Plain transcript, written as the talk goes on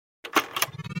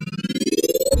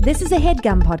This is a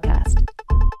HeadGum podcast.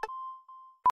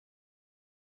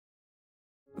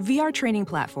 VR training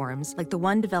platforms, like the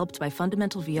one developed by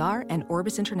Fundamental VR and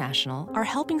Orbis International, are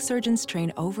helping surgeons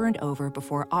train over and over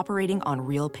before operating on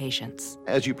real patients.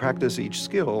 As you practice each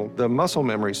skill, the muscle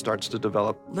memory starts to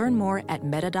develop. Learn more at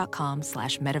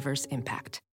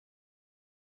meta.com/metaverseimpact.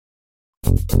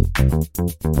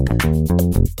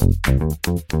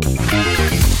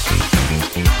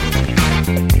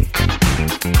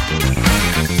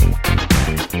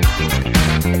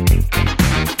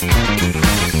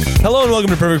 Hello and welcome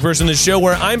to Perfect Person, the show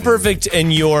where I'm perfect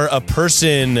and you're a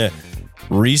person.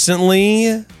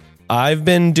 Recently, I've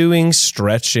been doing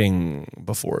stretching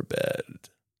before bed.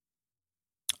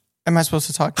 Am I supposed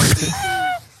to talk to you too?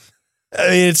 I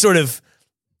mean, it's sort of...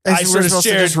 I sort of shared,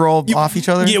 to just roll off each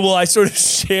other? Yeah, well, I sort of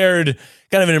shared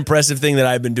kind of an impressive thing that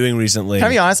I've been doing recently. Can I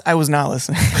be honest? I was not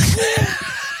listening.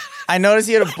 I noticed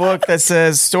he had a book that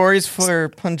says stories for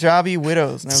Punjabi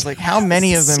widows. And I was like, how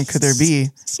many of them could there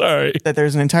be? Sorry. That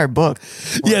there's an entire book.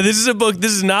 Yeah, this is a book.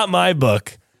 This is not my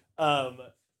book.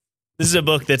 This is a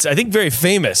book that's, I think, very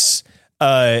famous.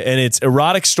 And it's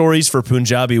erotic stories for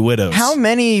Punjabi widows. How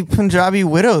many Punjabi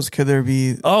widows could there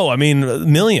be? Oh, I mean,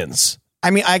 millions.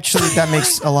 I mean, actually, that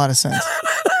makes a lot of sense.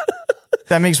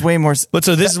 That makes way more sense. But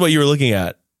so this is what you were looking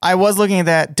at. I was looking at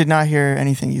that, did not hear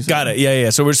anything you said. Got it.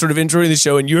 Yeah. So we're sort of introing the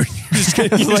show and you're just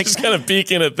kind of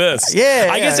peeking at this. Yeah.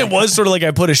 I guess it was sort of like I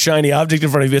put a shiny object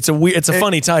in front of you. It's a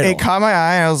funny title. It caught my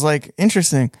eye and I was like,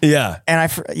 interesting. Yeah.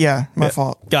 And my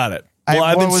fault. Got it. Well,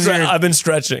 I've been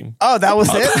stretching. Oh, that was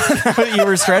it? You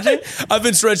were stretching? I've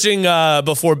been stretching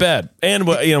before bed and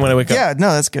when I wake up. Yeah,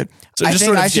 no, that's good. So I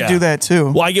think I should do that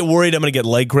too. Well, I get worried I'm going to get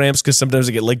leg cramps because sometimes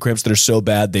I get leg cramps that are so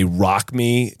bad they rock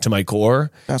me to my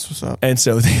core. That's what's up. And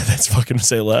so that's fucking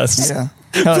say less. Yeah.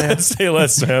 Hell yeah. Say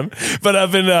less, man. But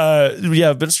I've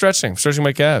been stretching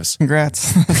my calves.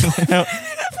 Congrats. That's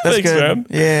Thanks, good. man.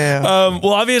 Yeah.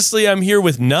 Well, obviously I'm here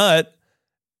with Nut.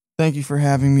 Thank you for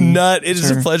having me. Nut, it is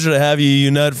a pleasure to have you.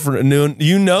 You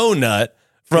know Nut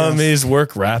from his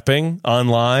work rapping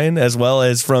online, as well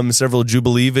as from several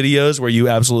Jubilee videos where you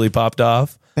absolutely popped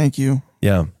off. Thank you.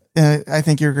 Yeah. I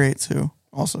think you're great too,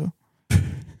 also.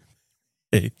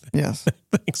 Hey. Yes.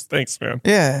 Thanks, man.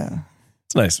 Yeah.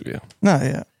 It's nice of you. No,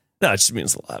 yeah. No, it just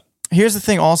means a lot. Here's the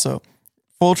thing also.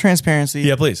 Full transparency.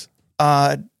 Yeah, please.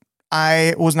 I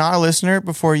was not a listener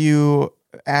before you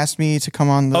asked me to come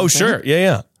on the thing. Sure.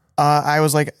 Yeah. I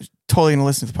was like totally going to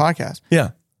listen to the podcast.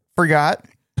 Yeah. Forgot.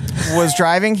 Was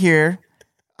driving here.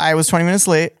 I was 20 minutes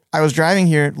late. I was driving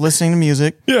here listening to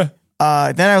music. Yeah.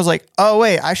 Then I was like, oh,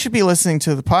 wait, I should be listening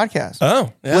to the podcast.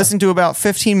 Oh, yeah. Listened to about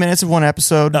 15 minutes of one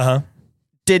episode. Uh-huh.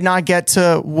 Did not get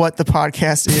to what the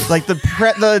podcast is. Like the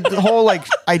whole like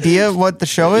idea of what the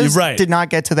show is. Right. Did not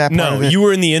get to that part of it. You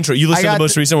were in the intro. You listened to the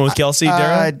most recent one with Kelsey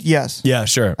Darragh? Yes. Yeah,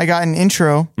 sure. I got an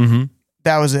intro. Mm-hmm.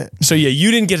 That was it. So yeah, you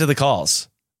didn't get to the calls.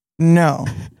 No.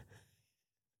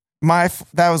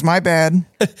 That was my bad.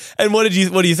 And what do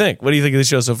you think? What do you think of the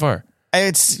show so far?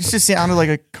 It's just sounded like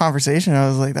a conversation. I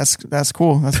was like, that's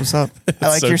cool. That's what's up. I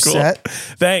like your set.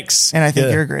 Thanks. And I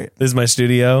think you're great. This is my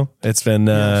studio. It's been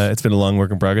a long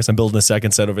work in progress. I'm building a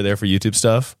second set over there for YouTube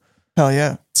stuff. Hell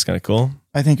yeah. It's kind of cool.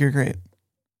 I think you're great.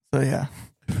 So yeah.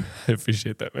 I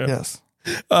appreciate that, man. Yes.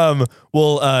 Well,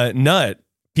 Nut,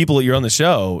 people, you're on the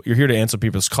show. You're here to answer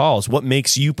people's calls. What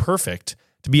makes you perfect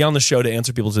to be on the show to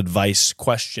answer people's advice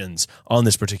questions on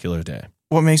this particular day?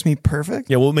 What makes me perfect?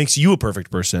 Yeah, what makes you a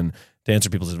perfect person to answer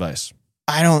people's advice?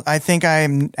 I think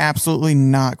I'm absolutely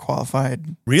not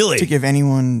qualified. Really? To give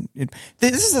anyone.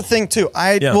 This is the thing too.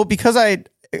 Well, because I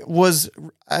was,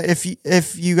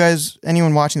 if you guys,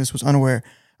 anyone watching this was unaware,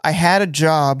 I had a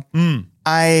job.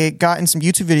 I got in some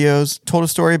YouTube videos, told a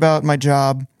story about my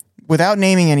job without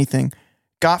naming anything.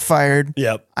 Got fired.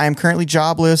 Yep. I am currently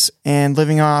jobless and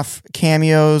living off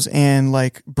cameos and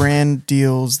like brand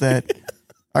deals that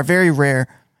are very rare,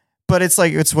 but it's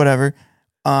whatever.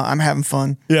 I'm having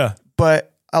fun. Yeah.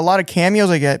 But a lot of cameos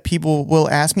I get, people will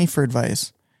ask me for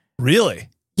advice. Really?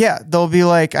 Yeah. They'll be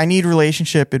like, I need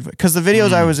relationship advice. Because the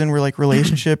videos I was in were like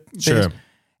relationship based. Sure.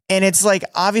 And it's like,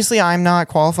 obviously I'm not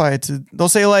qualified to, they'll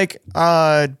say like,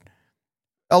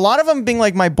 a lot of them being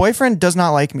like, my boyfriend does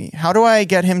not like me. How do I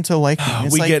get him to like me?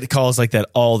 We get calls like that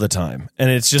all the time. And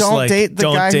it's just don't like, date the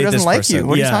guy who doesn't like you.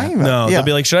 What are you talking about? No, they'll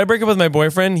be like, should I break up with my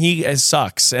boyfriend? He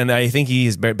sucks. And I think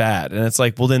he's bad. And it's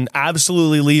like, well, then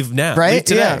absolutely leave now. Right? Leave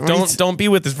today. Yeah. Don't be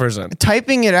with this person.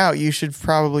 Typing it out, you should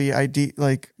probably get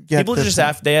people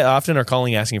they often are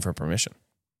calling asking for permission.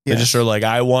 They just are like,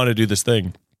 I want to do this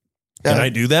thing. Can I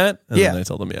do that? And then I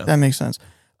tell them, yeah. That makes sense.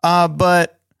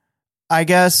 But I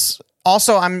guess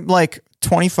also I'm like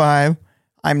 25.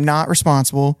 I'm not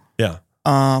responsible. Yeah.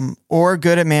 Or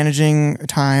good at managing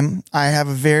time. I have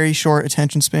a very short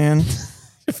attention span.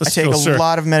 I take a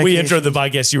lot of medication. We introed the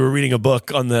podcast. You were reading a book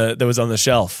that was on the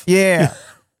shelf. Yeah.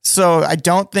 So I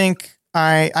don't think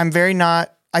I'm very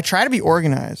not. I try to be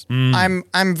organized.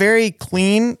 I'm very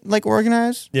clean, like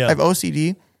organized. Yeah. I have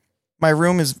OCD. My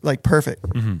room is like perfect.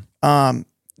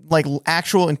 Like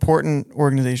actual important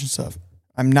organization stuff.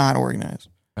 I'm not organized.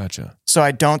 Gotcha. So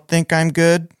I don't think I'm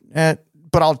good at,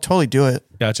 but I'll totally do it.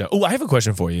 Gotcha. Oh, I have a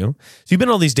question for you. So you've been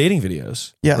on all these dating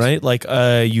videos, yes. right? Like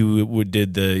you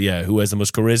did who has the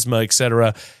most charisma,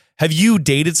 etc. Have you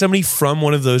dated somebody from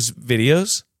one of those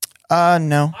videos?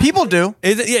 No. People do.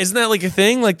 Isn't that like a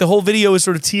thing? Like the whole video is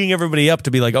sort of teeing everybody up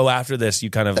to be like, oh, after this, you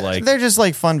kind of like... They're just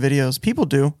like fun videos. People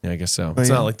do. Yeah, I guess so. It's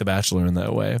not like The Bachelor in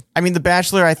that way. I mean, The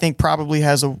Bachelor, I think, probably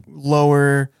has a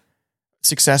lower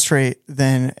success rate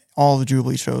than all the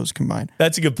Jubilee shows combined.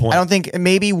 That's a good point. I don't think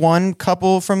maybe one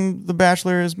couple from The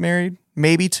Bachelor is married.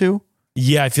 Maybe two.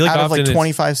 Yeah, I feel like out often of like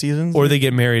 25 seasons. Or they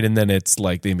get married and then it's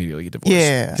like they immediately get divorced.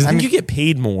 Yeah. Because I think you get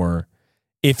paid more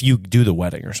if you do the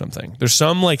wedding or something. There's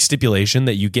some like stipulation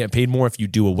that you get paid more if you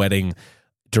do a wedding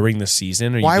during the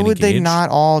season. Or why would they not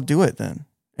all do it then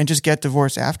and just get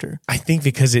divorced after? I think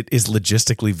because it is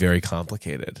logistically very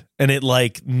complicated, and it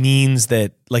like means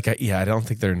that like I don't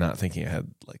think they're not thinking ahead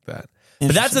like that.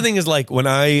 But that's the thing is like when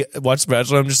I watch The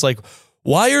Bachelor, I'm just like,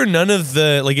 why are none of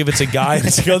the like if it's a guy and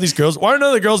it's like all these girls, why are none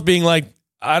of the girls being like,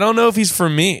 I don't know if he's for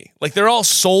me. Like they're all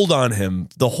sold on him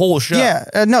the whole show. Yeah,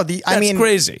 That's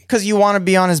crazy because you want to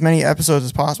be on as many episodes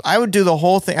as possible. I would do the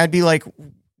whole thing. I'd be like,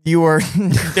 you are.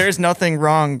 There's nothing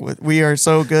wrong with. We are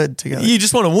so good together. You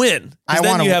just want to win. I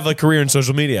want to have a career in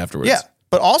social media afterwards. Yeah,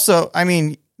 but also, I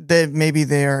mean, maybe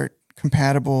they are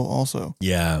compatible. Also,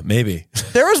 yeah, maybe.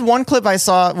 There was one clip I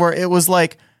saw where it was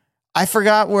like, I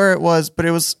forgot where it was, but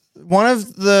it was one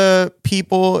of the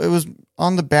people. It was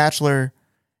on The Bachelor.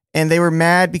 And they were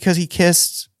mad because he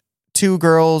kissed two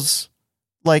girls,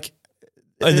 like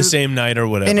in the same night or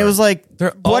whatever. And it was like,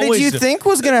 what did you think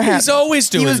was going to happen? He's always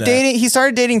doing that. He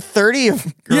started dating 30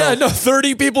 of girls. Yeah, no,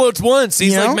 30 people at once.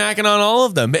 He's like macking on all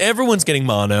of them. Everyone's getting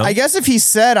mono. I guess if he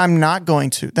said, I'm not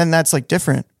going to, then that's like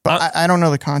different. But I don't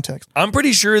know the context. I'm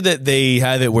pretty sure that they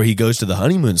have it where he goes to the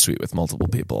honeymoon suite with multiple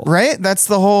people. Right? That's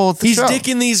the whole He's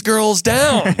dicking these girls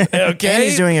down. Okay? And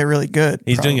he's doing it really good.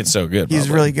 He's doing it so good.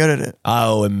 He's really good at it.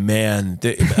 Oh, man.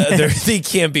 They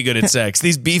can't be good at sex.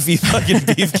 These beefy fucking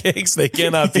beefcakes,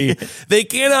 they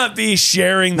cannot be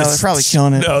sharing this. No, they're probably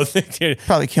killing it. No, they're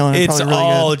probably killing it. It's really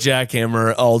all good.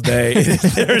 jackhammer all day.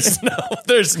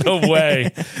 There's no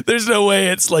way. There's no way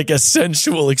it's like a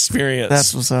sensual experience.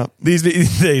 That's what's up.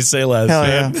 They say less, Hell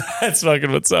man. Yeah. That's fucking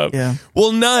what's up. Yeah.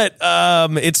 Well, Nut,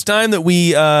 it's time that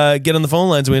we get on the phone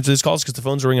lines and we answer these calls because the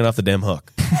phones are ringing off the damn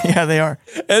hook. Yeah, they are.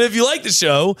 And if you like the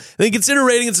show, then consider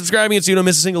rating and subscribing it so you don't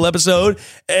miss a single episode.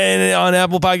 And on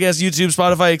Apple Podcasts, YouTube,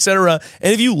 Spotify, etc.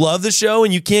 And if you love the show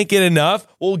and you can't get enough,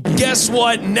 well, guess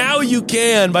what? Now you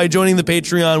can by joining the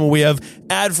Patreon, where we have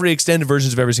ad-free extended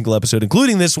versions of every single episode,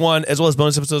 including this one, as well as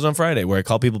bonus episodes on Friday, where I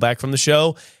call people back from the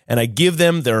show and I give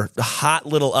them their hot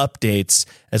little updates,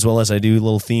 as well as I do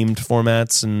little themed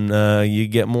formats, and you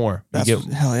get more.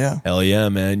 Hell yeah. Hell yeah,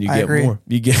 man. I agree. More.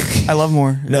 You get. I love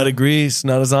more. Nut agrees.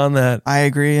 Nut is on that. I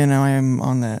agree, and I am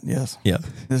on that. Yes. Yeah.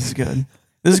 This is good.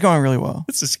 This is going really well.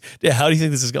 How do you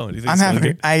think this is going? Do you think I'm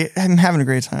having a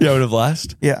great time. You having a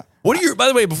blast? Yeah. What are your? By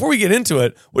the way, before we get into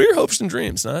it, what are your hopes and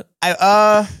dreams? Nut?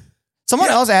 Someone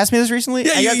else asked me this recently.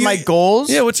 Yeah, I guess my goals.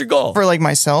 Yeah, what's your goal for like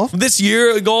myself this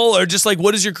year? A goal, or just like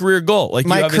what is your career goal? Like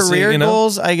my career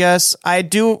goals, I guess. I'll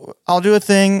do a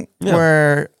thing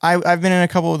where I've been in a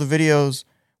couple of the videos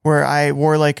where I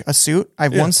wore like a suit. I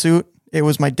have one suit. It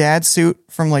was my dad's suit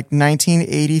from like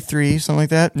 1983, something like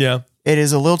that. Yeah, it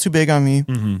is a little too big on me,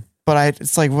 but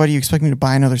it's like, what do you expect me to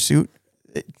buy another suit?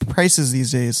 Prices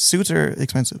these days, suits are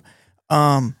expensive.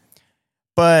 But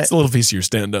it's a little piece of your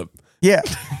stand up. Yeah.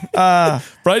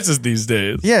 Prices these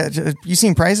days. Yeah. You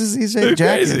seen prices these days?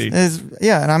 They're crazy.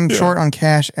 Yeah. And I'm short on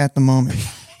cash at the moment.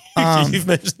 You've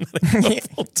mentioned that a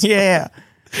couple times. Yeah.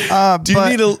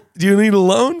 Do you need a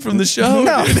loan from the show?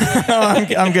 No,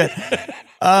 I'm good.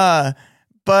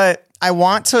 But I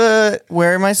want to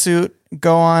wear my suit,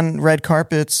 go on red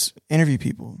carpets, interview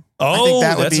people. Oh, I think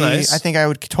that would that's be nice. I think I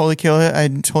would totally kill it.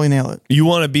 I'd totally nail it. You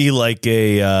want to be like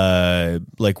a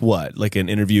like what? Like an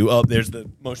interview. Oh, there's the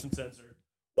motion sensor.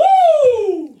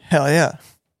 Woo! Hell yeah.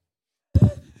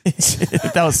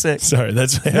 That was sick. Sorry,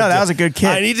 that was a good kick.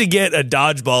 I need to get a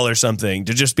dodgeball or something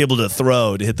to just be able to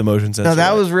throw to hit the motion sensor. No,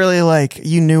 that was really like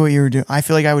you knew what you were doing. I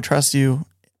feel like I would trust you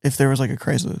if there was like a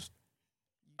crisis.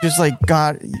 Just like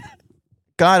got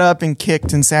got up and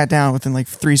kicked and sat down within like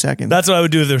 3 seconds. That's what I would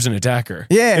do if there was an attacker.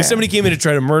 Yeah. If somebody came in to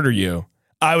try to murder you,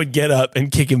 I would get up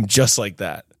and kick him just like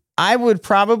that. I would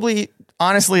probably,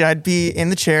 honestly, I'd be in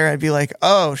the chair. I'd be like,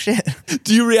 oh, shit.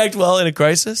 Do you react well in a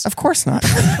crisis? Of course not.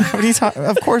 What are you talking?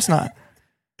 Of course not.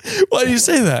 Why do you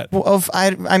say that? Well,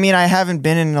 I mean, I haven't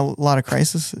been in a lot of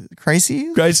crises.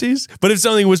 But if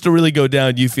something was to really go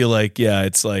down, do you feel like, yeah,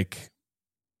 it's like...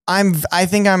 I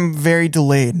think I'm very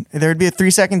delayed. There would be a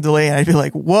 3-second delay, and I'd be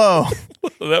like, "Whoa,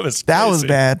 that was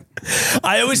bad."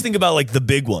 I always think about like the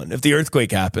big one. If the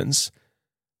earthquake happens,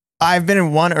 I've been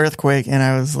in one earthquake, and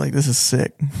I was like, "This is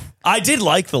sick." I did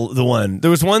like the one. There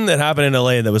was one that happened in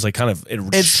LA that was like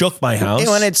it shook my house.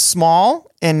 When it's small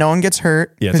and no one gets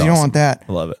hurt, because you don't want that.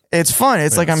 I love it. It's fun.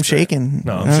 It's like I'm shaking.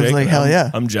 No, I'm shaking. I was like, hell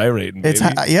yeah, I'm gyrating. Baby.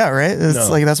 Yeah, right. It's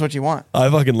like that's what you want. I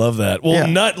fucking love that.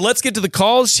 Well, let's get to the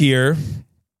calls here.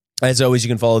 As always, you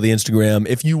can follow the Instagram.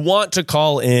 If you want to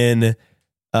call in,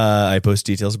 I post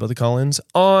details about the call-ins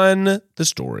on the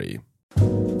story.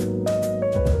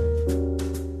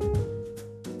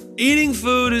 Eating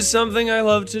food is something I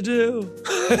love to do.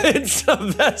 It's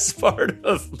the best part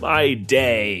of my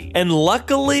day. And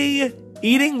luckily,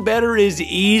 eating better is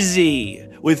easy.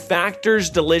 With Factor's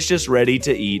delicious,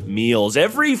 ready-to-eat meals.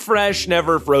 Every fresh,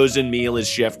 never frozen meal is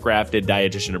chef-crafted,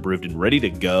 dietitian-approved, and ready to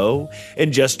go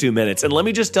in just 2 minutes. And let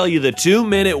me just tell you, the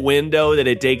 2-minute window that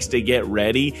it takes to get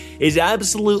ready is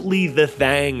absolutely the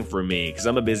thing for me, because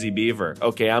I'm a busy beaver.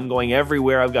 Okay, I'm going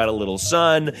everywhere. I've got a little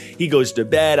son. He goes to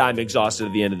bed. I'm exhausted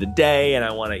at the end of the day, and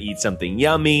I want to eat something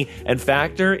yummy. And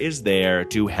Factor is there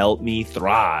to help me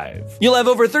thrive. You'll have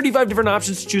over 35 different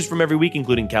options to choose from every week,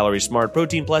 including Calorie Smart,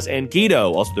 Protein Plus, and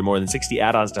Keto. Also, there are more than 60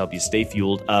 add-ons to help you stay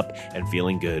fueled up and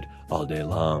feeling good all day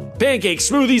long. Pancakes,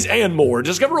 smoothies, and more.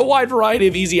 Discover a wide variety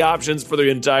of easy options for the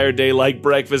entire day, like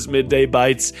breakfast, midday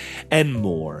bites, and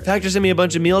more. Factor sent me a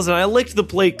bunch of meals, and I licked the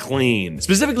plate clean.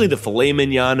 Specifically, the filet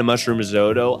mignon and mushroom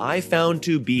risotto I found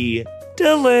to be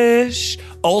delish.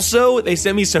 Also, they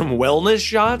sent me some wellness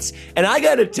shots, and I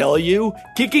gotta tell you,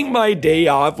 kicking my day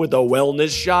off with a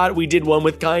wellness shot, we did one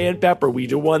with cayenne pepper, we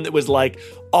did one that was like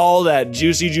all that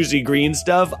juicy green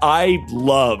stuff, I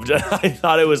loved. I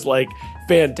thought it was like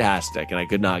fantastic, and I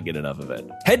could not get enough of it.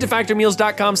 Head to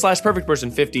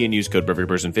factormeals.com/perfectperson50 and use code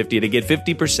perfectperson50 to get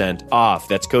 50% off.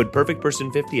 That's code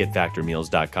perfectperson50 at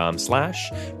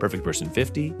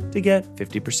factormeals.com/perfectperson50 to get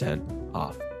 50%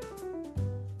 off.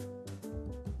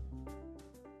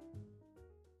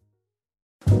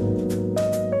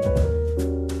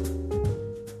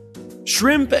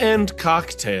 Shrimp and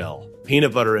cocktail,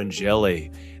 peanut butter and jelly.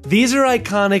 These are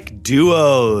iconic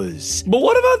duos. But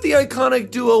what about the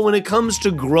iconic duo when it comes to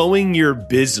growing your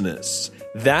business?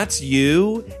 That's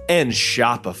you and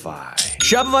Shopify.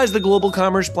 Shopify is the global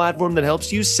commerce platform that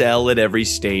helps you sell at every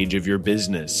stage of your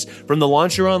business. From the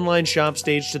launch your online shop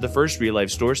stage to the first real life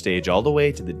store stage, all the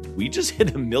way to the we just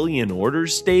hit 1 million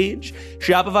orders stage,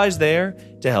 Shopify's there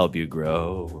to help you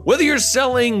grow. Whether you're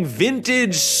selling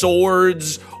vintage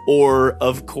swords or,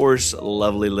 of course,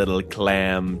 lovely little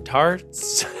clam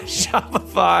tarts,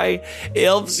 Shopify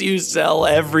helps you sell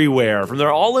everywhere. From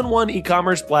their all-in-one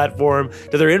e-commerce platform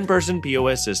to their in-person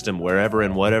POS system, wherever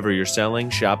and whatever you're selling,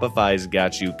 Shopify's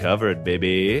got you covered,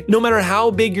 baby. No matter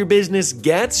how big your business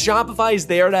gets, Shopify's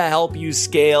there to help you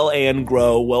scale and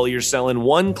grow while you're selling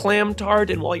one clam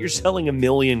tart and while you're selling 1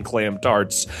 million clam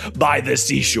tarts by the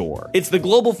seashore. It's the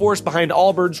global force behind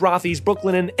Allbirds, Rothy's,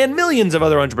 Brooklinen, and millions of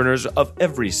other entrepreneurs of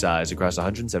every size across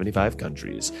 175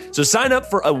 countries. So sign up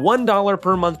for a $1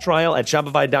 per month trial at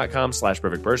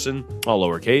shopify.com/perfectperson, all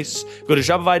lowercase. Go to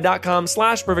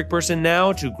shopify.com/perfectperson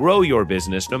now to grow your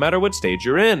business no matter what stage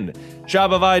you're in.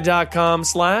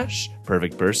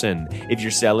 Shopify.com/perfectperson. If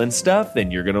you're selling stuff,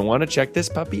 then you're going to want to check this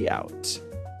puppy out.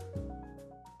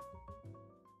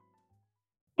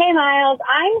 Hey, Miles.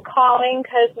 I'm calling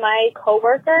because my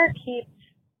coworker keeps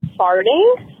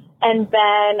farting and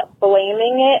then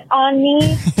blaming it on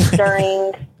me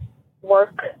during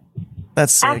work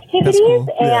activities. Cool.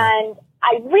 Yeah. And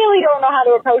I really don't know how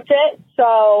to approach it,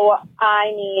 so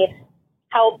I need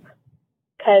help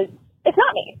because it's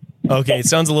not me. Okay, it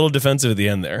sounds a little defensive at the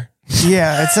end there.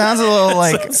 Yeah, it sounds a little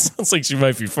like... sounds like she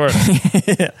might be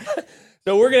farting. Yeah.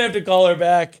 So we're going to have to call her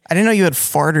back. I didn't know you had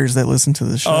farters that listen to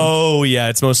the show. Oh, yeah.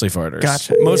 It's mostly farters.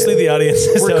 Gotcha. Mostly the audience.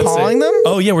 We're calling them?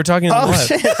 Oh, yeah. We're talking to them live.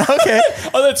 Shit. Okay.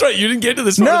 Oh, that's right. You didn't get to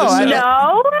this part of the show.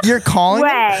 No. You're calling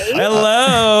them?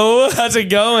 Hello. How's it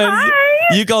going?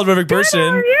 Hi. You called Perfect Person. Good,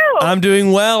 how are you? I'm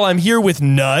doing well. I'm here with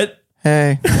Nut.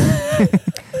 Hey.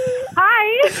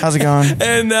 Hi. How's it going?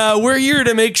 And we're here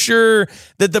to make sure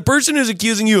that the person who's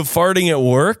accusing you of farting at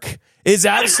work is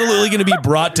absolutely going to be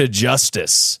brought to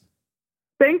justice.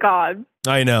 Thank God.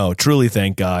 I know. Truly,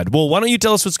 thank God. Well, why don't you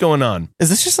tell us what's going on? Is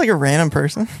this just like a random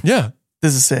person? Yeah.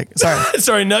 This is sick. Sorry.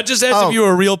 Sorry, not just as if you were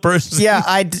a real person.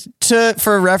 Yeah,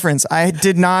 for reference, I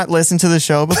did not listen to the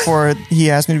show before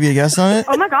he asked me to be a guest on it.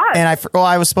 Oh my God. And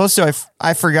I was supposed to.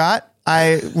 I forgot.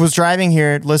 I was driving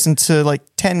here, listened to like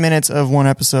 10 minutes of one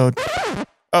episode.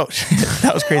 Oh,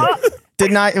 that was crazy.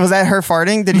 Was that her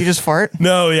farting? Did you just fart?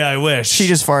 No, yeah, I wish. She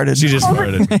just farted.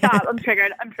 Stop. I'm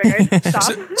triggered.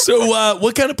 Stop. So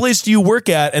what kind of place do you work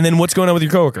at? And then what's going on with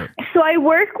your coworker? So I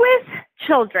work with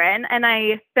children, and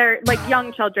they're like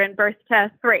young children, birth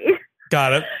to 3.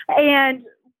 Got it. And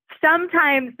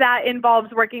sometimes that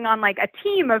involves working on like a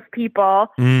team of people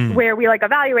where we like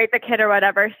evaluate the kid or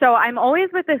whatever. So I'm always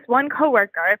with this one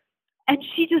coworker, and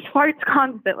she just farts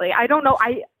constantly. I don't know.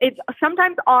 It's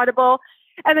sometimes audible,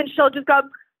 and then she'll just go,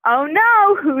 "Oh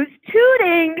no, who's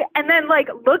tooting?" And then like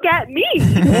look at me.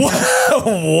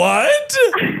 What?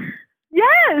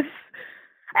 Yes.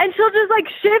 And she'll just like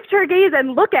shift her gaze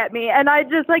and look at me, and I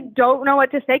just like don't know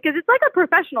what to say because it's like a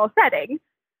professional setting,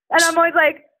 and I'm always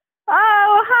like,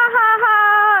 "Oh, ha ha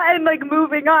ha," and like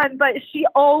moving on. But she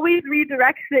always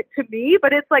redirects it to me,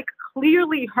 but it's like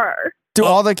clearly her. Do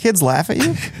all the kids laugh at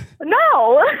you?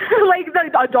 No, like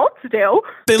the adults do.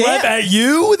 They laugh at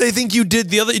you? They think you did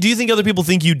the other. Do you think other people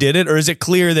think you did it, or is it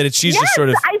clear that she's just sort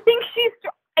of? I think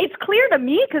it's clear to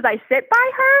me because I sit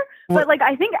by her, but like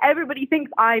I think everybody thinks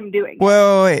I'm doing it.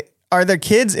 Wait. Are there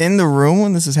kids in the room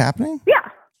when this is happening? Yeah.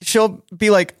 She'll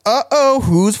be like, "Uh-oh,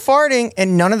 who's farting?"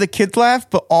 And none of the kids laugh,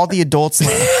 but all the adults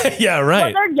laugh. Yeah, right.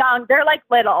 Well, they're young. They're like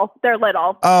little. They're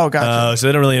little. Oh, gotcha. Oh, so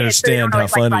they don't really understand how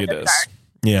funny like, it is.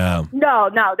 Yeah. No,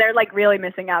 they're like really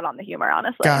missing out on the humor,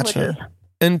 honestly. Gotcha.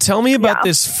 And tell me about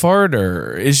this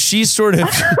farter. Is she sort of...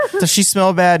 Does she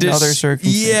smell bad in other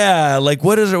circumstances? Yeah. Like,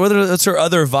 what's her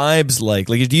other vibes like?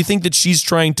 Like, do you think that she's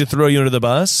trying to throw you under the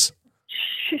bus?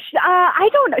 I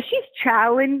don't know. She's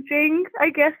challenging, I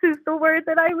guess is the word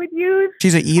that I would use.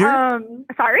 She's an eater?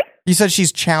 Sorry? You said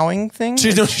she's chowing things?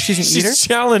 She's an eater? She's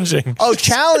challenging. Oh,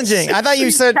 challenging. I thought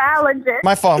you said... challenging.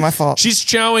 My fault. She's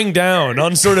chowing down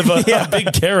on sort of a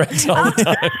big carrot all the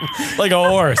time. Like a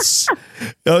horse.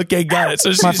 Okay, got it.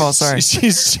 So my fault, sorry.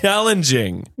 She's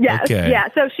challenging. Yes. Okay. Yeah.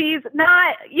 So she's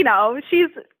not, she's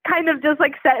kind of just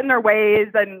like set in her ways,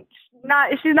 and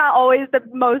she's not always the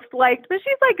most liked, but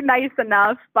she's like nice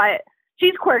enough, but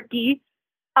she's quirky.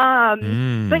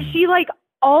 But she like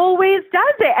always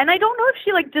does it. And I don't know if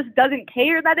she like just doesn't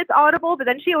care that it's audible, but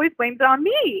then she always blames it on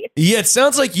me. Yeah, it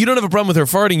sounds like you don't have a problem with her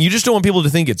farting. You just don't want people to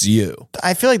think it's you.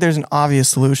 I feel like there's an obvious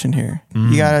solution here.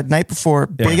 You got a night before,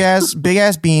 big ass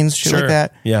beans, shit like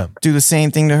that. Yeah. Do the same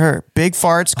thing to her. Big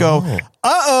farts, go,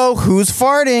 uh-oh, who's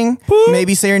farting? Boop.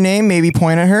 Maybe say her name, maybe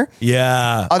point at her.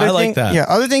 Yeah. I like that. Yeah.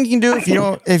 Other thing you can do if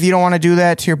you don't want to do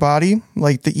that to your body,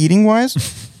 like the eating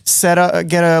wise. Get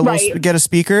a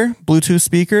speaker, Bluetooth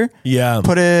speaker. Yeah.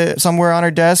 Put it somewhere on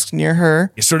her desk near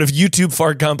her. Sort of YouTube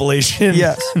fart compilation.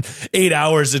 Yes. 8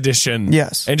 hours edition.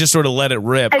 Yes. And just sort of let it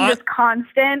rip. And just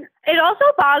constant. It also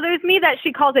bothers me that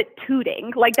she calls it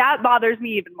tooting. Like that bothers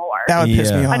me even more. That would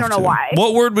piss me off. I don't know why.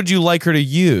 What word would you like her to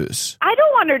use? I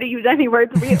don't want her to use any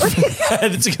words really.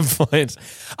 That's a good point.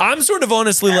 I'm sort of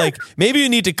honestly like, maybe you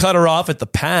need to cut her off at the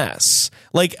pass.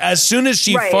 Like as soon as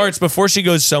she farts, before she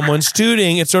goes, someone's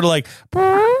tooting, it's sort of like,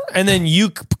 and then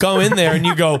you go in there and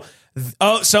you go,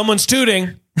 oh, someone's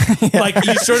tooting. Like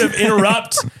you sort of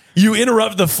interrupt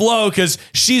the flow because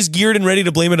she's geared and ready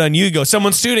to blame it on you. You go,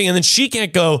 someone's tooting, and then she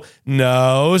can't go,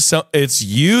 no, it's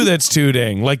you that's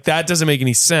tooting. Like that doesn't make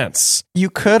any sense. You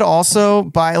could also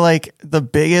buy like the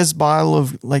biggest bottle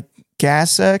of like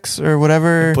Gas X or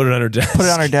whatever. Put it on her desk. Put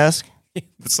it on her desk.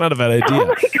 That's not a bad idea. Oh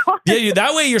my God. Yeah,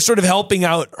 that way you're sort of helping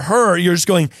out her. You're just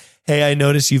going, hey, I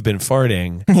noticed you've been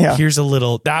farting. Yeah. Here's a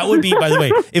little. That would be, by the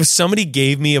way, if somebody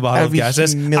gave me a bottle of gas,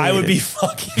 I would be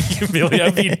fucking humiliated.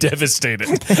 I'd be devastated.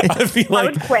 I'd be like,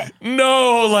 I would quit.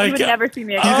 No, like You would never see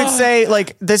me You again. could say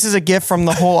like, this is a gift from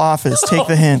the whole office. Take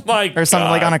the hint. Or something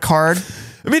like on a card.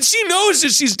 I mean, she knows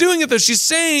that she's doing it though. She's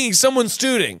saying someone's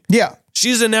tooting. Yeah.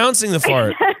 She's announcing the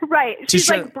fart. Right. She's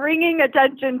like bringing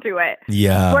attention to it.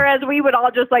 Yeah. Whereas we would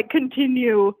all just like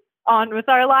continue on with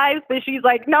our lives, but she's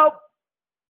like, nope,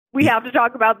 we have to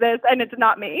talk about this, and it's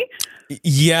not me.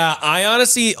 Yeah, I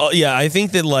honestly, I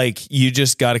think that like you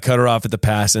just got to cut her off at the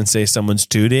pass and say someone's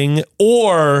tooting,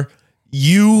 or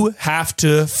you have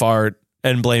to fart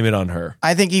and blame it on her.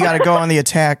 I think you got to go on the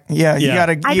attack. Yeah, you got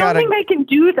to. I don't think I can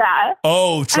do that.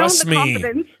 Oh, trust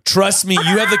me. Trust me,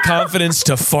 you have the confidence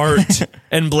to fart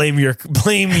and blame your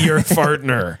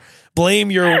partner. Blame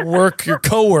your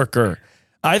coworker.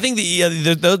 I think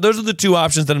those are the two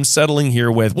options that I'm settling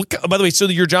here with. By the way, so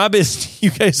your job is you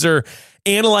guys are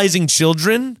analyzing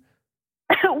children?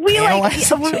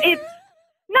 It's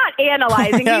not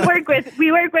analyzing. Yeah.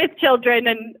 We work with children,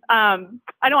 and I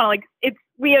don't want to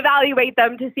we evaluate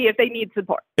them to see if they need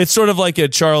support. It's sort of like a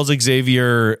Charles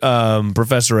Xavier,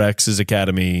 Professor X's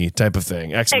Academy type of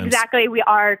thing. X-Men. Exactly. We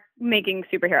are making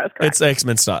superheroes, correct? It's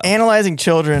X-Men style. Analyzing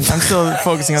children. I'm still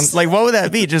focusing on, like, what would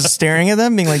that be? Just staring at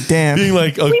them, being like, damn. Being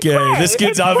like, okay, this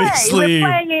kid's obviously...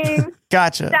 We're playing,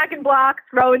 Gotcha. stacking blocks,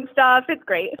 throwing stuff. It's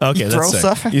great. Okay, throw that's sick.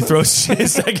 stuff? You throw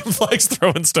second flags,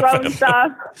 throwing stuff. Throwing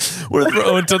stuff. We're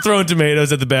throwing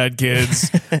tomatoes at the bad kids.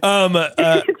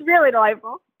 It's really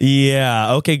delightful.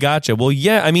 Yeah. Okay. Gotcha. Well,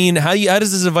 yeah. I mean, how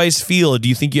does this advice feel? Do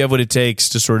you think you have what it takes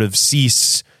to sort of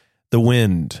cease the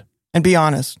wind? And be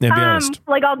honest. Yeah, be honest.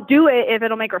 Like, I'll do it if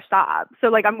it'll make her stop. So,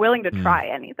 like, I'm willing to try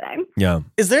anything. Yeah.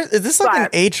 Is this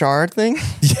like an HR thing?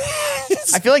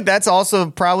 I feel like that's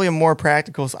also probably a more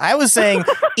practical. I was saying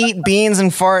eat beans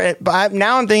and fart, but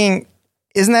now I'm thinking,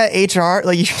 isn't that HR?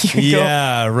 Like,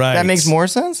 yeah, right. That makes more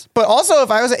sense. But also,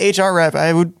 if I was an HR rep,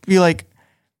 I would be like,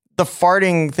 the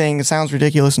farting thing sounds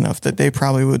ridiculous enough that they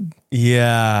probably would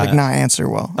not answer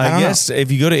well. I guess know.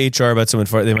 If you go to HR about someone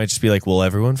fart, they might just be like, well,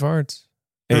 everyone farts.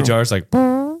 HR's like, you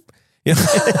know?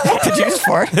 Did you just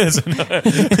fart? Did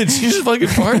you just fucking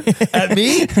fart at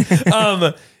me?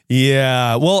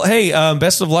 Yeah. Well, hey,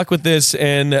 best of luck with this,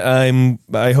 and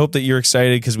I hope that you're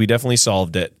excited because we definitely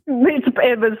solved it.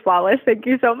 It was flawless. Thank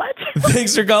you so much.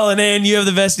 Thanks for calling in. You have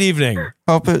the best evening.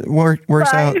 Hope it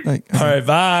works out. All right,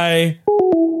 bye.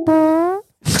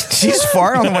 She just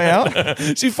farted on the way out?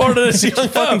 She farted as she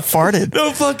fucking farted.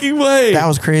 No fucking way. That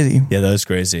was crazy. Yeah, that was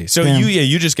crazy. So Damn.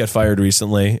 you just got fired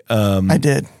recently. I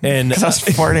did. And I was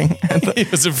farting.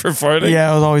 Was it for farting?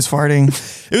 Yeah, I was always farting.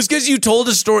 It was because you told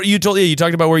a story. You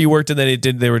talked about where you worked, and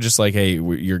then they were just like, hey,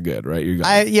 you're good, right? You're good.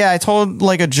 I told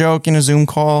like a joke in a Zoom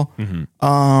call,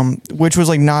 which was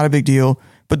like not a big deal.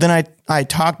 But then I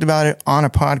talked about it on a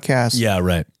podcast. Yeah,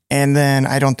 right. And then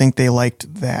I don't think they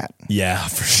liked that. Yeah,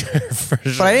 for sure.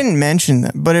 But I didn't mention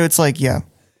that. But it's like, yeah.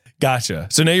 Gotcha.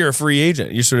 So now you're a free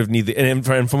agent. You sort of need and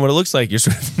from what it looks like, you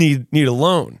sort of need a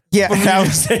loan. Yeah.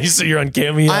 So you're on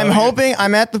Cameo.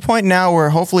 I'm at the point now where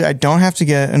hopefully I don't have to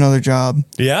get another job.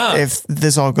 Yeah. If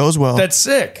this all goes well. That's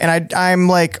sick. And I'm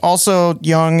like also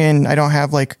young and I don't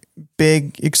have like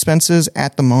big expenses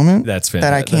at the moment. That's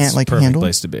fantastic. That I can't like perfect handle.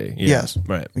 Place to be. Yeah. Yes.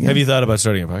 Right. Yeah. Have you thought about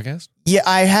starting a podcast? Yeah,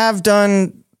 I have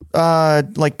done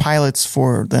like pilots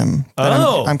for them.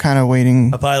 I'm kind of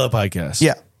waiting. A pilot podcast.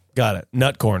 Yeah. Got it.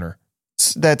 Nut Corner.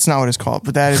 That's not what it's called,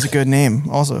 but that is a good name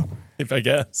also. If I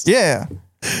guess. Yeah.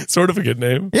 Sort of a good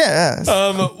name. Yeah.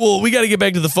 Well, we got to get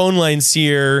back to the phone lines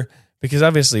here because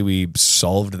obviously we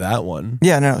solved that one.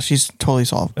 Yeah, no, she's totally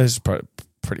solved. It's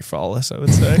pretty flawless, I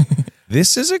would say.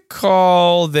 This is a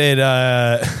call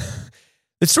that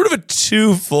it's sort of a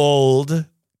twofold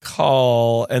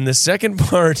call, and the second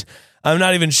part I'm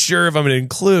not even sure if I'm going to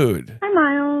include. Hi,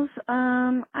 Miles.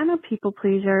 I'm a people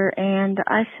pleaser, and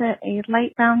I set a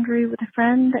light boundary with a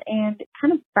friend, and it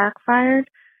kind of backfired,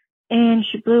 and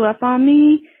she blew up on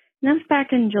me. And that was back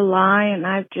in July, and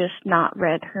I've just not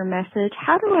read her message.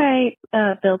 How do I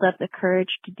build up the courage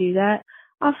to do that?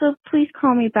 Also, please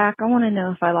call me back. I want to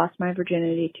know if I lost my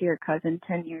virginity to your cousin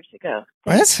 10 years ago.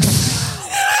 What?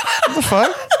 What the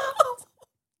fuck?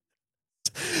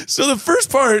 So the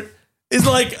first part is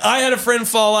like, I had a friend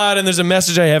fall out and there's a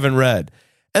message I haven't read.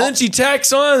 And then she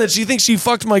tacks on that she thinks she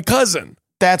fucked my cousin.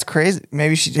 That's crazy.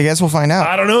 Maybe I guess we'll find out.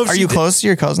 I don't know. Are you close to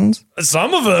your cousins?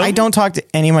 Some of them. I don't talk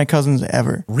to any of my cousins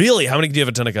ever. Really? How many do you have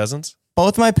a ton of cousins?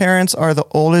 Both my parents are the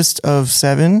oldest of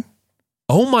 7.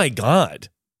 Oh my God.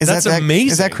 That's amazing.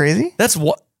 Is that crazy? That's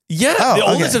what? Yeah. The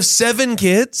oldest of 7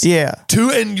 kids? Yeah.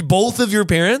 2 and both of your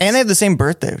parents? And they have the same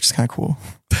birthday, which is kind of cool.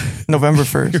 November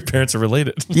 1st. Your parents are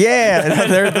related. Yeah.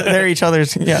 They're each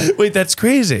other's. Yeah. Wait, that's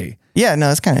crazy. Yeah. No,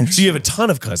 that's kind of So interesting. you have a ton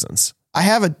of cousins. I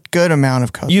have a good amount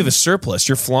of cousins. You have a surplus.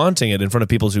 You're flaunting it in front of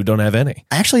people who don't have any.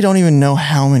 I actually don't even know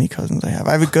how many cousins I have.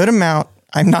 I have a good amount.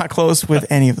 I'm not close with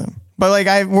any of them. But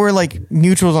like we're like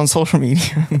neutrals on social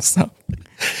media and stuff.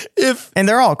 And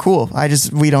they're all cool.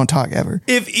 We don't talk ever.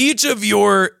 If each of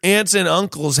your aunts and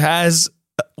uncles has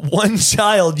one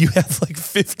child, you have like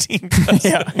 15 cousins.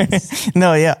 Yeah.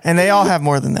 No, yeah. And they all have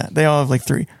more than that. They all have like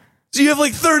 3. So you have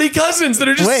like 30 cousins that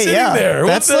are just sitting there.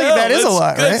 That is a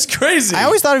lot, right? That's crazy. I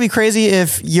always thought it'd be crazy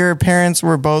if your parents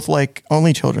were both like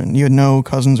only children. You had no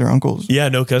cousins or uncles. Yeah,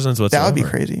 no cousins whatsoever. That would be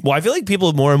crazy. Well, I feel like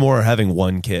people more and more are having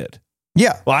one kid.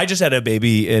 Yeah. Well, I just had a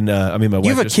baby my wife.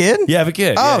 You have a kid? Yeah, I have a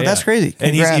kid. Oh, yeah. that's crazy.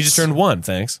 And he Congrats. just turned 1,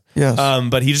 thanks. Yes.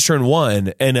 But he just turned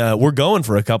 1, and we're going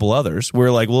for a couple others.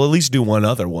 We're like, we'll at least do one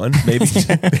other one, maybe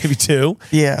 2.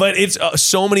 Yeah. But it's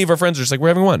so many of our friends are just like, we're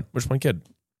having one. We're just one kid.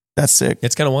 That's sick.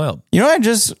 It's kind of wild. You know what I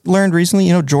just learned recently?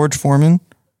 You know George Foreman?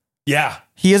 Yeah.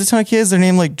 He has a ton of kids. They're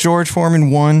named like George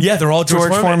Foreman 1. Yeah, they're all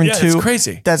George Foreman 2. It's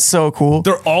crazy. That's so cool.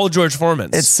 They're all George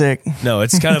Foremans. It's sick. No,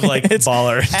 it's kind of like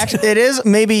baller. Actually, it is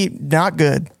maybe not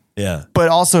good, Yeah. but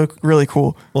also really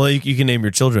cool. Well, you can name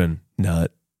your children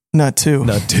Nut. Nut 2.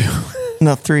 Nut 2.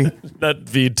 Nut 3. Nut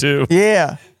V2.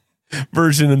 Yeah.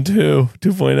 Version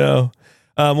 2.0.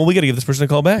 Well, we got to give this person a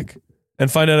call back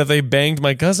and find out if they banged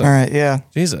my cousin. All right. Yeah.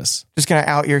 Jesus. Just gonna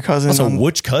out your cousin. Also,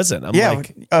 which cousin? I'm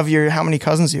like, of your how many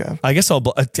cousins you have? I guess I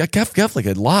got like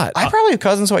a lot. I probably have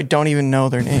cousins who I don't even know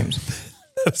their names.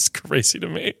 That's crazy to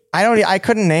me. I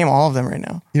couldn't name all of them right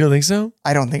now. You don't think so?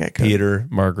 I don't think I could. Peter,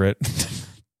 Margaret.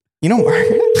 You know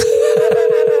Margaret?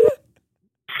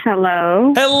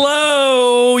 Hello.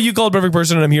 Hello. You called perfect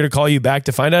person, and I'm here to call you back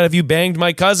to find out if you banged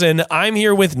my cousin. I'm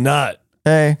here with Nut.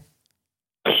 Hey.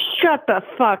 Shut the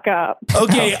fuck up.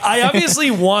 Okay, I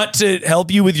obviously want to help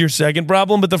you with your second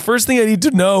problem, but the first thing I need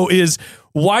to know is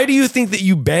why do you think that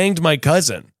you banged my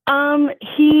cousin?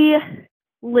 He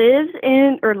lived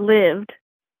in,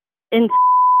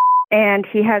 and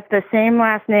he has the same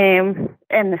last name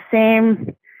and the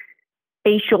same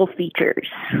facial features.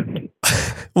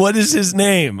 What is his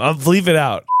name? I'll leave it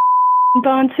out.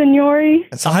 Bonsignori.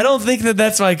 I don't think that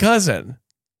that's my cousin.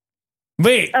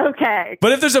 Wait. Okay.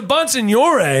 But if there's a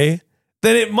Bonsignore,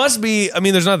 then it must be, I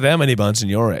mean, there's not that many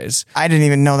Bonsignores. I didn't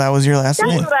even know that was your last That's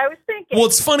name. what I was thinking. Well,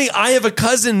 it's funny. I have a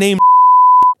cousin named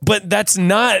but that's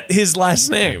not his last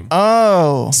name.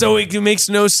 Oh. So it makes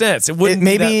no sense. It wouldn't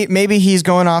be that- maybe he's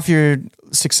going off your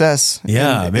success.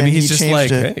 Yeah, and maybe he's he just changed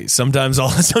like, it. hey, sometimes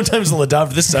I'll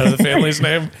adopt this side of the family's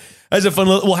name. As a fun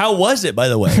little, well, how was it, by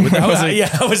the way? How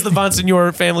was the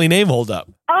Bonsignor family name hold up?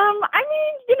 I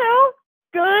mean,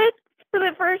 good for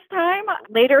the first time.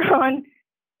 Later on,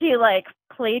 he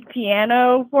played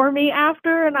piano for me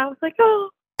after, and I was like, oh.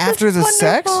 After the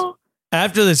sex?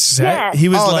 After the sex, Yes. he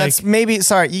was that's maybe,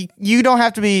 sorry, you don't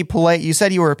have to be polite. You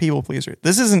said you were a people pleaser.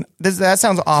 That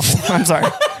sounds awful. I'm sorry.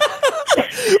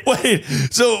 wait,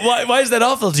 so why is that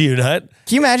awful to you, Nut?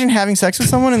 Can you imagine having sex with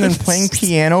someone and then playing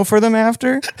piano for them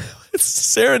after?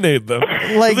 Serenade them.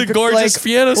 Like the gorgeous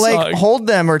piano song. Like hold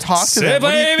them or talk to them.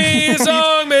 Play me a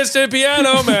song, Mr.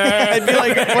 Piano Man. I'd be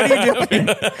like, what are you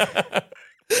doing?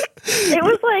 It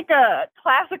was like a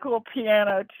classical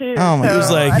piano too. Oh my God. It was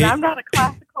like, and hey- I'm not a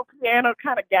classical piano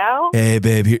kind of gal. Hey,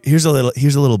 babe, here's a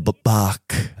little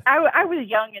bach. I was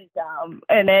young and dumb,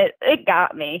 and it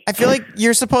got me. I feel like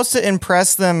you're supposed to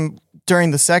impress them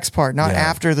during the sex part, not Yeah.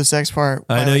 after the sex part.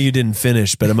 I know you didn't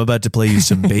finish, but I'm about to play you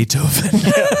some Beethoven.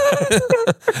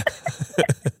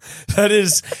 That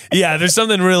is, yeah, there's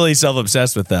something really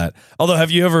self-obsessed with that. Although, have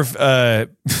you ever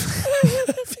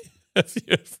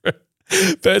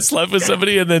slept with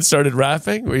somebody and then started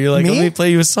rapping? Where you're like, Me? let me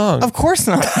play you a song. Of course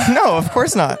not. No, of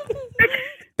course not.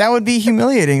 That would be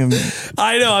humiliating of me.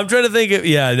 I know. I'm trying to think of,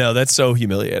 yeah, no, that's so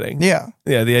humiliating. Yeah.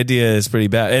 Yeah, the idea is pretty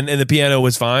bad. And the piano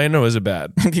was fine, or was it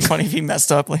bad? It'd be funny if he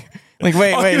messed up. Wait, let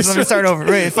me start over.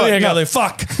 Wait, Fuck, fuck. No. like,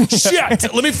 fuck.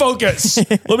 Shit. Let me focus.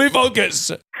 Let me focus.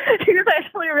 He was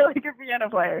actually a really good piano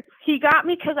player. He got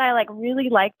me because I really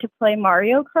liked to play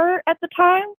Mario Kart at the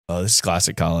time. Oh, this is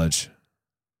classic college.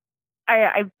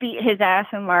 I beat his ass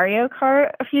in Mario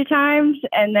Kart a few times,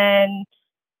 and then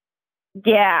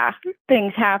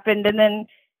things happened, and then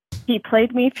he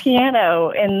played me piano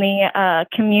in the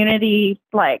community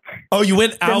Oh, you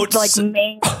went out.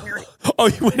 main. Oh,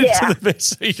 you went into the base.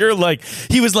 So you're like,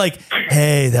 he was like,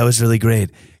 hey, that was really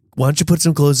great. Why don't you put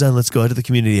some clothes on? Let's go out to the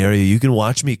community area. You can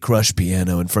watch me crush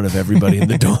piano in front of everybody in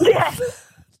the dorm.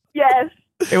 Yes.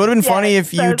 It would have been funny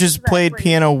if you just played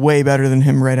piano way better than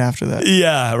him right after that.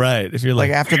 Yeah, right. If you're Like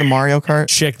after the Mario Kart.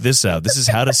 check this out. This is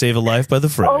How to Save a Life by the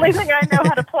The Fray. only thing I know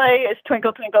how to play is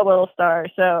Twinkle Twinkle Little Star,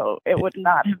 so it would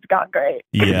not have gone great.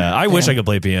 Yeah, I wish I could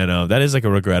play piano. That is like a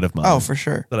regret of mine. Oh, for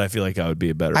sure. That I feel like I would be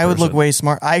a better I would look person. way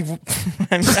smart. I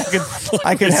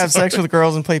could have sex with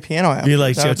girls and play piano after. Be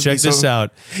like, That would check be this so-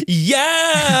 out.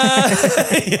 Yeah.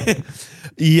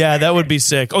 Yeah, that would be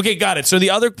sick. Okay, got it. So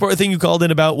the other thing you called in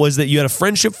about was that you had a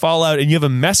friendship fallout and you have a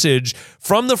message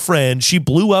from the friend. She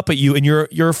blew up at you and you're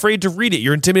afraid to read it.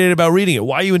 You're intimidated about reading it.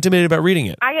 Why are you intimidated about reading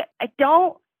it? I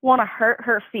don't want to hurt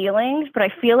her feelings, but I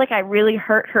feel like I really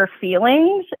hurt her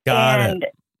feelings. Got and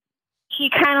she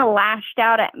kind of lashed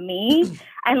out at me.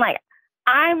 And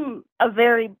I'm a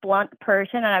very blunt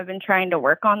person, and I've been trying to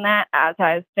work on that as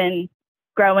I've been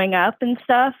growing up and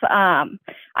stuff.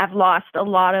 I've lost a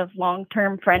lot of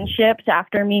long-term friendships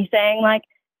after me saying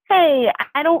hey,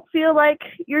 I don't feel like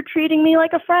you're treating me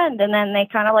like a friend. And then they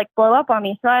kind of blow up on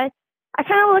me. So I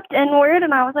kind of looked inward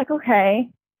and I was like, okay,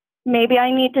 maybe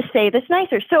I need to say this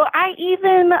nicer. So I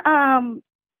even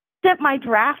sent my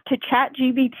draft to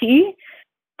ChatGPT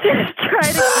to try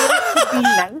to get it to be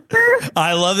nicer.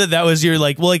 I love that was your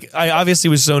I obviously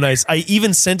was so nice. I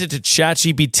even sent it to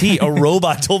ChatGPT. A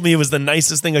robot told me it was the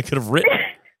nicest thing I could have written.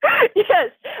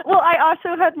 Yes. Well, I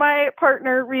also had my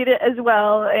partner read it as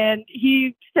well, and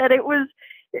he said it was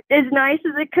as nice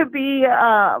as it could be.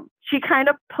 She kind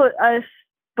of put us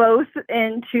both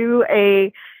into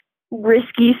a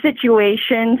risky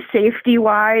situation,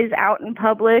 safety-wise, out in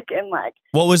public, and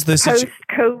what was the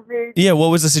post-COVID. Yeah, what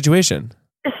was the situation?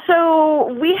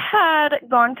 So we had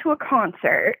gone to a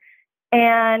concert,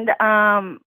 and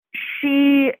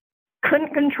she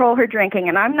couldn't control her drinking,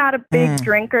 and I'm not a big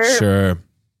drinker. Sure.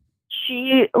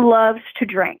 She loves to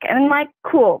drink, and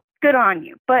cool, good on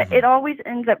you. But it always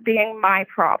ends up being my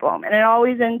problem, and it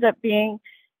always ends up being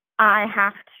I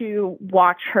have to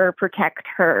watch her, protect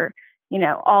her,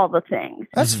 all the things.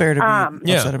 That's fair to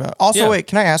be upset about. Also, wait,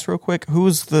 can I ask real quick, who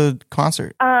was the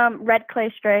concert? Red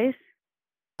Clay Strays.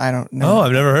 I don't know. Oh,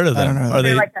 I've never heard of them. I don't know. Are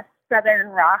They're they like a southern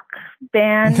rock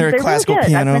band? They're a classical really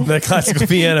piano. the classical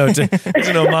piano? It's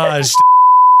an homage.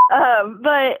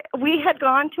 But we had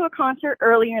gone to a concert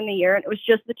earlier in the year, and it was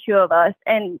just the two of us,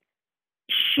 and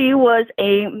she was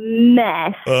a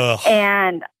mess. Ugh.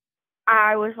 And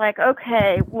I was like,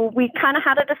 okay, well, we kind of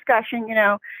had a discussion,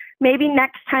 maybe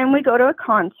next time we go to a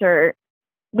concert,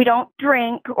 we don't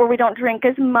drink, or we don't drink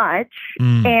as much,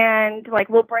 and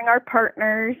we'll bring our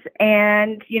partners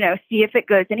and, see if it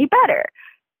goes any better.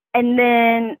 And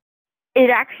then it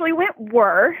actually went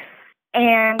worse,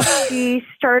 and she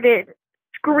started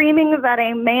screaming that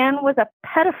a man was a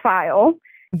pedophile.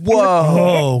 Whoa.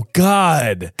 Oh,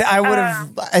 God. I would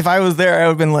have, if I was there, I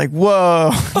would have been like,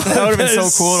 whoa. That would have been so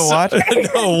cool to watch.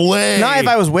 No way. Not if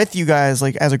I was with you guys,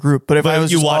 as a group, but if I was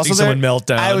you just watching also there, someone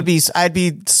meltdown, I'd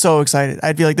be so excited.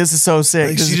 I'd be like, this is so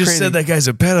sick. This she is just crazy. said that guy's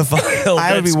a pedophile.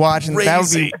 I would be watching. Crazy. That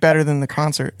would be better than the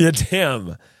concert. Yeah,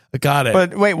 damn. I got it.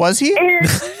 But wait, was he?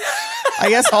 I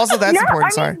guess also that's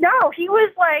important. Sorry. No, he was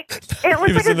it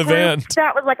was He was a in the group van.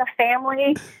 that was a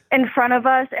family in front of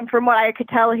us. And from what I could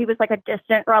tell, he was a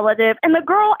distant relative. And the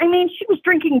girl, she was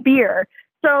drinking beer.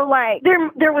 So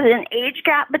there was an age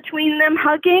gap between them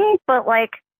hugging, but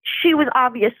she was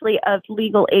obviously of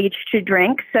legal age to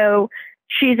drink. So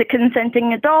she's a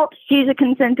consenting adult. He's a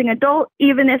consenting adult.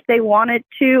 Even if they wanted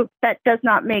to, that does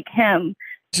not make him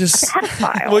just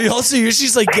pedophile. well, you also hear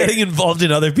she's getting involved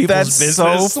in other people's That's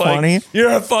business. so funny.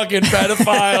 You're a fucking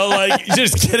pedophile.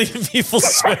 Just getting in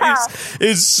people's face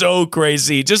is so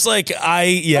crazy. Just And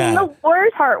the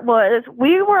worst part was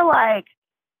we were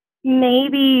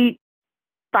maybe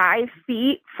 5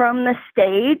 feet from the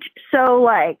stage, so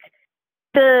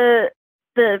the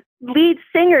lead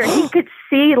singer, he could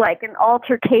see an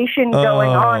altercation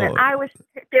going on, and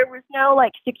there was no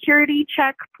security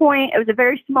checkpoint. It was a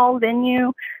very small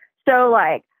venue, so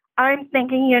I'm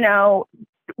thinking,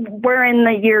 we're in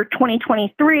the year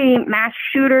 2023, mass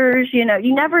shooters, you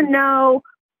never know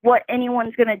what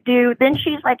anyone's gonna do. Then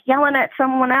she's yelling at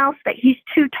someone else that he's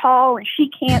too tall and she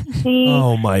can't see.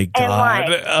 Oh my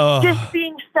God. And just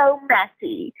being so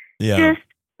messy. Yeah. Just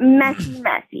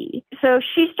messy. So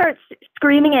she starts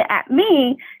screaming it at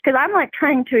me because I'm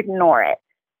trying to ignore it.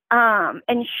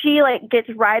 And she gets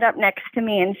right up next to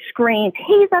me and screams,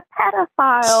 "He's a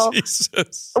pedophile!"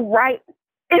 Jesus. Right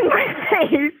in my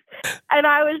face. And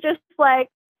I was just I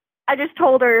just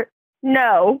told her,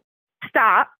 "No,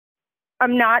 stop.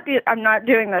 I'm not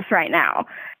doing this right now."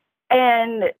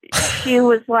 And she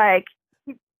was like,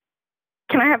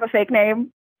 "Can I have a fake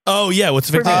name?" Oh yeah, what's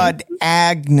the fake name?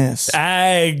 Agnes.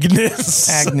 Agnes.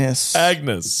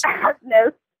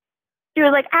 She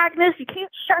was like, "Agnes, you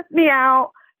can't shut me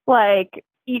out.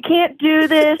 You can't do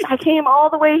this. I came all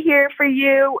the way here for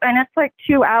you." And it's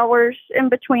 2 hours in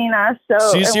between us.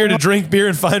 So she's here to drink beer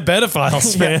and find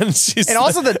pedophiles, man. She's and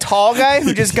also the tall guy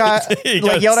who just got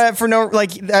yelled at for no,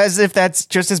 as if that's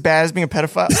just as bad as being a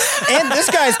pedophile. And this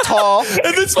guy's tall.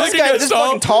 And this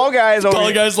fucking tall guy is over tall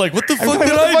here. guy's what the fuck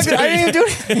did I do? I didn't even do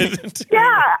anything.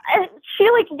 Yeah, and she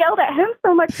yelled at him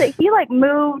so much that he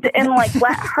moved and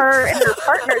let her and her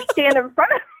partner stand in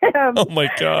front of him. Oh my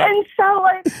God. And so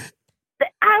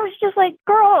I was just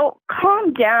girl,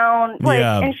 calm down.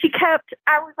 And she kept,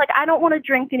 I was I don't want to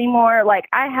drink anymore.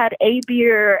 I had a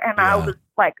beer and I was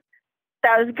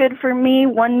that was good for me,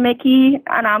 one Mickey,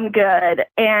 and I'm good.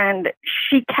 And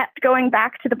she kept going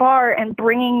back to the bar and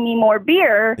bringing me more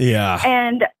beer. Yeah.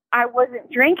 And I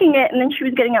wasn't drinking it. And then she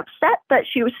was getting upset that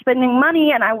she was spending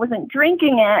money and I wasn't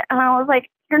drinking it. And I was like,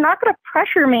 "You're not going to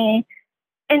pressure me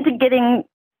into getting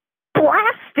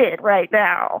blasted right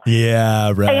now."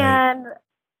 Yeah, right. And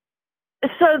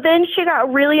So then she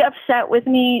got really upset with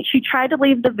me. She tried to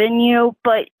leave the venue,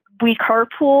 but we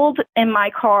carpooled in my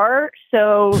car,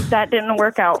 so that didn't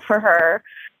work out for her.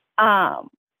 Got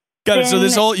it.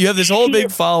 So you have this whole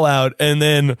big fallout, and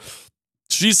then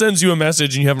she sends you a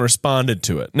message and you haven't responded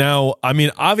to it. Now, I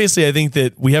mean, obviously, I think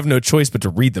that we have no choice but to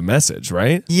read the message,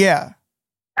 right? Yeah.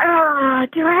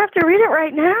 Do I have to read it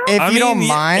right now? If you don't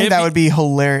mind, that would be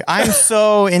hilarious. I'm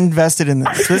so invested in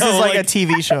this. This is like a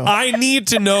TV show. I need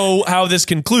to know how this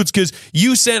concludes, because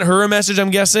you sent her a message, I'm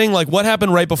guessing. Like, what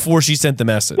happened right before she sent the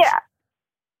message? Yeah.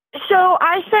 So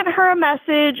I sent her a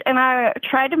message, and I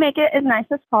tried to make it as nice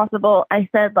as possible. I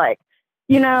said, like,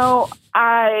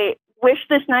 I wish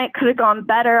this night could have gone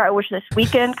better. I wish this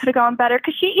weekend could have gone better.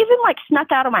 Because she even, like,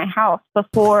 snuck out of my house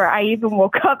before I even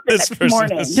woke up the next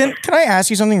morning. Can I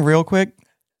ask you something real quick?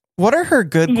 What are her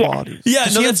good qualities? Yeah,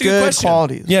 no, that's a good question.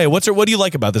 Qualities. Yeah, what do you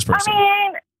like about this person? I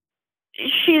mean,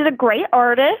 she's a great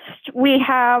artist. We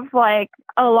have, like,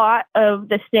 a lot of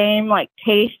the same, like,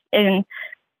 taste in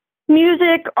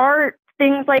music, art,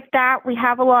 things like that. We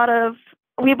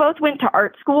both went to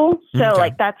art school, so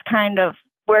like that's kind of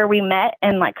where we met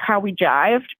and like how we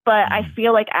jived. But I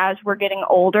feel like as we're getting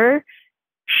older,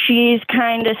 she's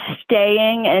kind of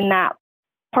staying in that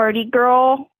party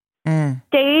girl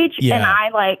stage, and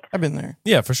I've been there.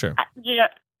 Yeah, for sure.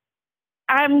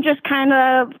 I'm just kind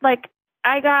of like,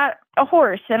 I got a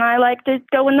horse and I like to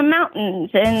go in the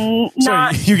mountains and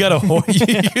not. Sorry, you got a horse?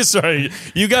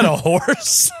 You got a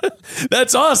horse?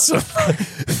 That's awesome.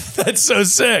 That's so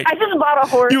sick. I just bought a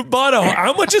horse. You bought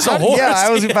how much is a horse? Yeah,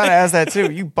 I was about to ask that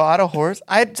too. You bought a horse?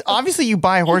 Obviously you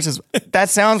buy horses. That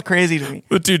sounds crazy to me.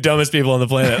 The two dumbest people on the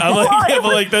planet. I'm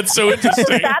like, that's so interesting.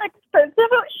 It was that expensive.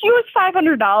 She was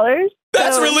 $500.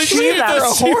 That's really cheap for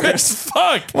a horse.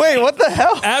 Fuck. Wait, what the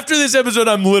hell? After this episode,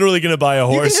 I'm literally going to buy a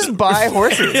horse. You can just buy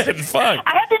horses. Yeah, fuck.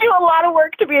 I had to do a lot of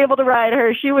work to be able to ride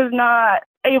her. She was not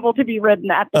able to be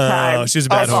ridden at the time. She was a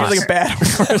bad horse. She was like a bad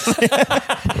horse.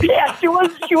 Yeah, she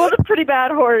was a pretty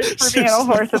bad horse for being a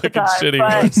horse at the time. Shitty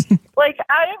but horse.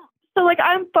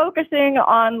 I'm focusing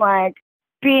on like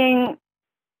being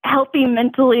healthy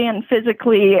mentally and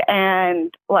physically,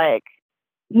 and like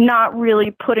not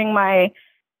really putting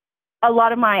a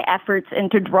lot of my efforts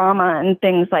into drama and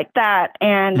things like that.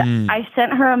 And I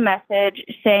sent her a message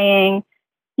saying,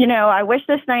 I wish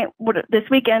this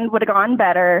weekend would have gone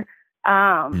better.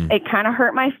 It kind of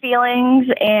hurt my feelings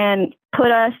and put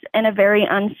us in a very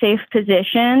unsafe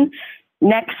position.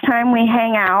 Next time we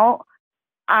hang out,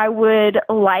 I would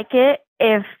like it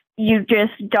if you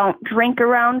just don't drink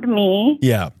around me.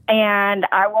 Yeah. And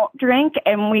I won't drink,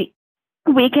 and we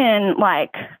can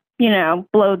like,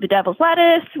 blow the devil's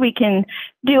lettuce. We can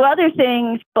do other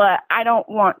things, but I don't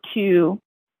want to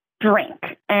drink.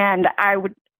 And I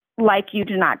would like you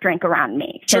to not drink around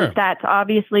me. Sure. Since that's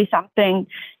obviously something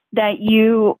that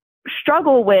you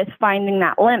struggle with, finding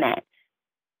that limit.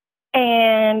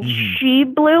 And she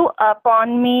blew up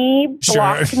on me,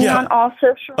 blocked me on all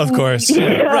social media. Of course.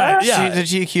 Right. Yeah. Did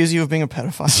she accuse you of being a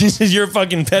pedophile? She says you're a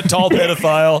fucking tall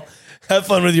pedophile. Have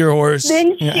fun with your horse.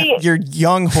 Then your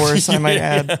young horse, I might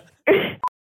add.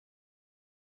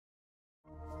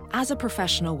 As a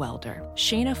professional welder,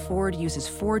 Shayna Ford uses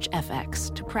Forge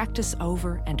FX to practice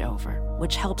over and over,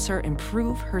 which helps her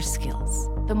improve her skills.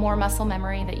 The more muscle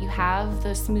memory that you have,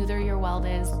 the smoother your weld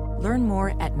is. Learn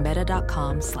more at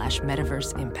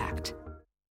meta.com/metaverse impact.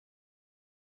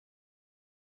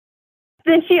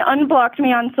 Then she unblocked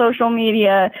me on social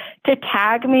media to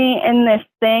tag me in this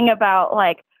thing about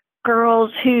like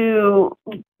girls who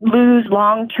lose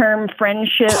long-term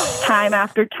friendships time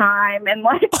after time, and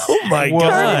like, oh my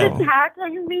God,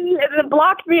 attacking me, and then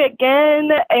blocked me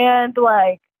again. And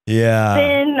like,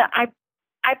 then I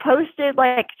posted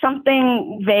like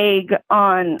something vague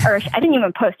I didn't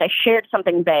even post, I shared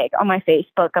something vague on my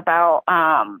Facebook about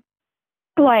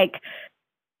like,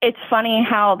 it's funny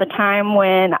how the time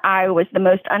when I was the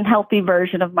most unhealthy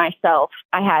version of myself,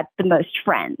 I had the most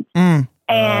friends.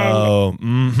 And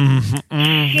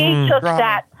she took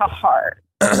that to heart.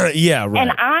 Yeah, right.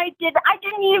 And I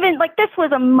didn't even, like, this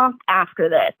was a month after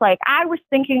this. Like, I was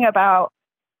thinking about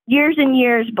years and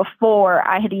years before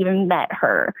I had even met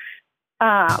her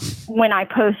when I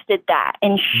posted that.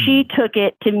 And she took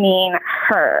it to mean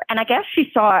her. And I guess she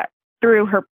saw it through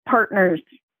her partner's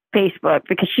Facebook,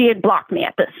 because she had blocked me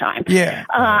at this time. Yeah.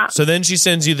 So then she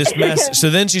sends you this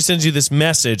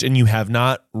message, and you have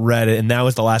not read it, and that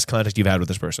was the last contact you've had with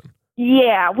this person.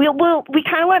 Yeah, we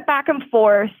kind of went back and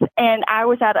forth, and I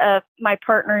was at my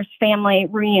partner's family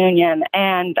reunion,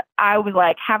 and I was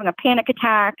like having a panic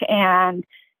attack, and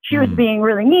she was being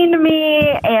really mean to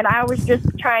me, and I was just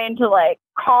trying to like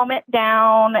calm it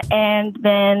down. And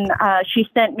then she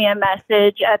sent me a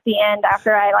message at the end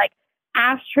after I like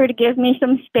asked her to give me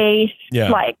some space. Yeah.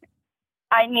 Like,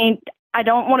 I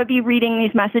don't want to be reading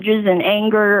these messages in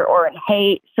anger or in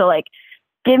hate. So like,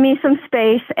 give me some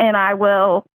space and I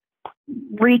will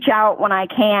reach out when I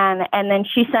can. And then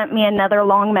she sent me another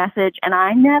long message and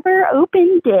I never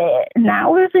opened it. And that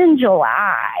was in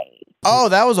July. Oh,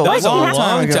 that was a long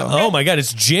time ago. Oh my God,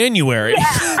 it's January.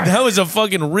 Yeah. That was a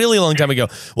fucking really long time ago.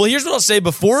 Well, here's what I'll say.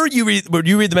 Before you read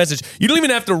the message, you don't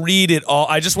even have to read it all.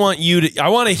 I just want I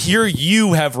want to hear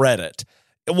you have read it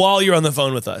while you're on the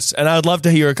phone with us. And I would love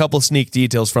to hear a couple sneak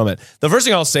details from it. The first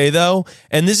thing I'll say though,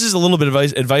 and this is a little bit of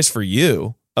advice for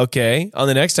you, okay? On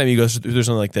the next time you go through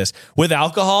something like this, with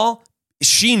alcohol,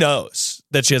 she knows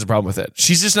that she has a problem with it.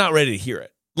 She's just not ready to hear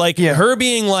it. Like her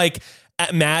being like,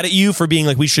 mad at you for being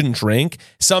like, we shouldn't drink.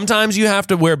 Sometimes you have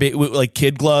to wear like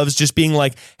kid gloves, just being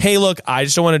like, hey, look, I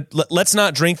just don't want to, let's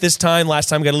not drink this time. Last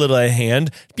time got a little out of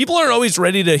hand. People aren't always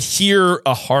ready to hear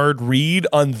a hard read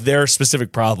on their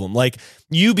specific problem. Like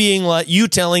you being like, you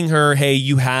telling her, hey,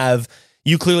 you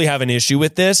clearly have an issue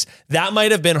with this. That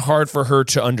might have been hard for her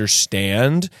to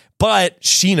understand, but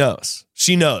she knows.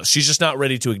 She knows. She's just not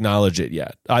ready to acknowledge it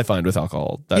yet. I find with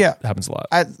alcohol, that happens a lot.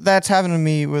 That's happened to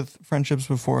me with friendships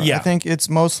before. Yeah. I think it's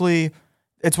one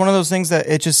of those things that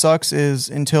it just sucks is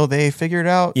until they figure it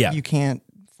out, you can't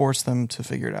force them to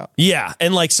figure it out. Yeah.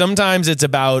 And like sometimes it's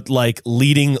about like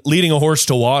leading a horse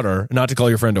to water, not to call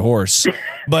your friend a horse,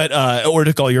 but or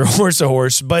to call your horse a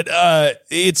horse. But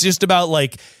it's just about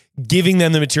like giving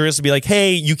them the materials to be like,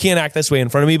 hey, you can't act this way in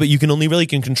front of me, but you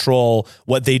can control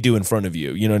what they do in front of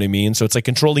you. You know what I mean? So it's like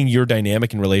controlling your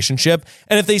dynamic and relationship.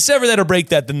 And if they sever that or break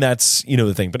that, then that's,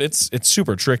 the thing. But it's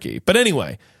super tricky. But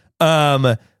anyway,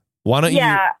 why don't you?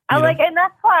 Yeah, and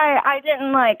that's why I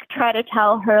didn't like try to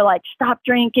tell her like stop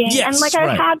drinking. Yes, and like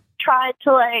I had tried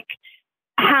to like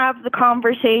have the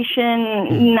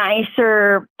conversation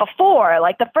nicer before.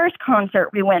 Like the first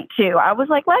concert we went to, I was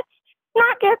like, let's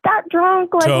not get that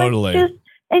drunk. Like, totally. Let's just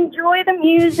enjoy the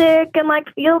music and like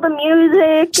feel the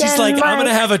music. She's like, I'm going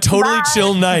to have a totally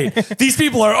chill night. These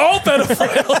people are all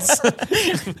pedophiles.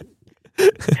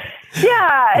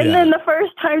 Yeah. And then the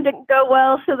first time didn't go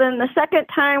well. So then the second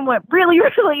time went really,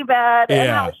 really bad.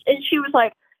 Yeah. And she was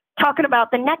like talking about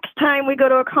the next time we go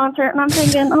to a concert. And I'm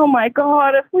thinking, oh my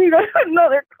God, if we go to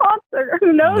another concert,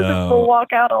 who knows if we'll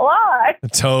walk out alive.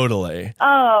 Totally.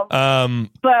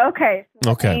 But okay.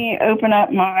 So let me open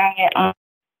up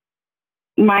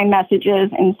my messages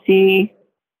and see.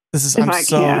 I'm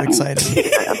so excited.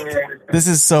 This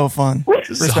is so fun.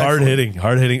 This is hard hitting.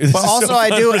 But also I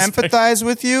do empathize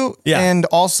with you. Yeah. And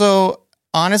also,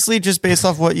 honestly, just based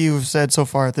off what you've said so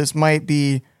far, this might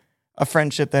be a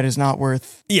friendship that is not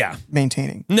worth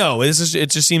maintaining. No, it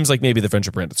just seems like maybe the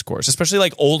friendship ran its course, especially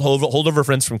like old holdover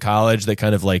friends from college that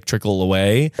kind of like trickle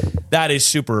away. That is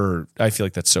super, I feel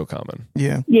like that's so common.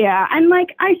 Yeah. Yeah. And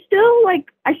like, I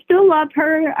still love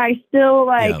her. I still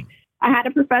I had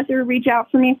a professor reach out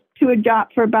for me to a job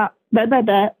about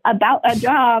a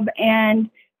job. And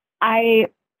I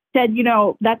said,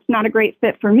 that's not a great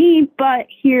fit for me, but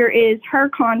here is her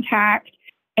contact.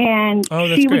 And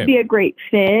she would be a great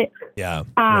fit. Yeah.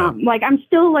 Like I'm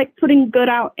still like putting good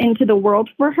out into the world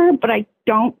for her, but I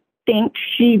don't think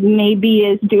she maybe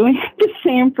is doing the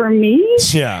same for me.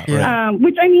 Yeah. Right.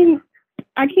 Which I mean,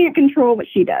 I can't control what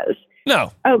she does.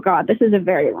 No. Oh God, this is a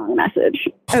very long message.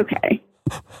 Okay.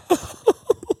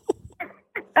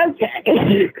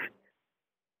 Okay.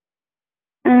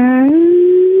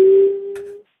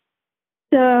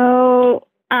 So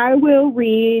I will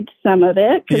read some of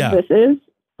it because this is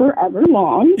forever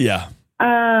long. Yeah.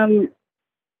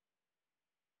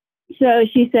 So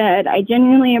she said, I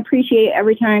genuinely appreciate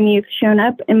every time you've shown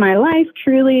up in my life.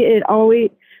 Truly, I'll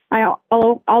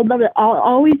love it. I'll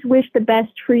always wish the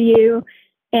best for you,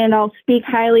 and I'll speak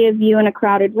highly of you in a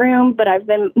crowded room, but I've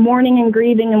been mourning and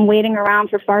grieving and waiting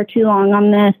around for far too long on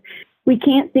this. We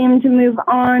can't seem to move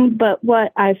on, but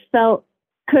what I've felt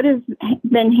could have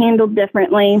been handled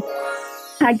differently.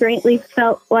 I greatly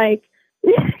felt like...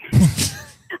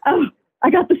 Oh,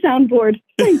 I got the soundboard.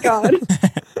 Thank God.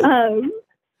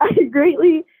 I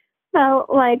greatly felt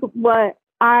like what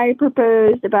I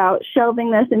proposed about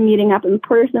shelving this and meeting up in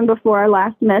person before our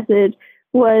last message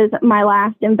was my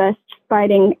last and best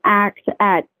fighting act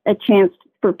at a chance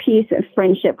for peace and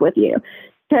friendship with you.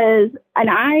 And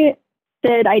I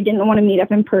said I didn't want to meet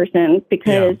up in person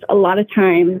because a lot of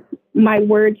times my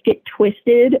words get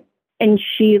twisted and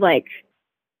she like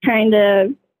kind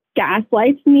of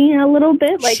gaslights me a little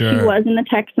bit like she was in the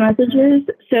text messages.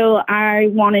 So I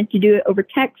wanted to do it over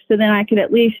text so then I could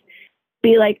at least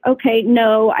be like, okay,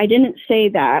 no, I didn't say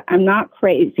that. I'm not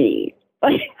crazy.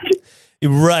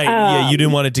 Right. Yeah, you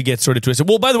didn't want it to get sort of twisted.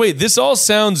 Well, by the way, this all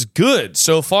sounds good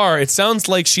so far. It sounds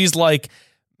like she's like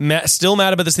still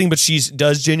mad about this thing, but she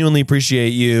does genuinely appreciate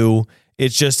you. It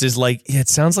just is like, it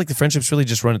sounds like the friendship's really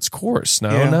just run its course.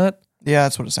 No, not? Yeah,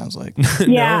 that's what it sounds like. Yeah,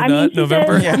 no, I mean, not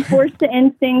November. I'm forced to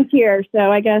end things here,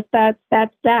 so I guess that's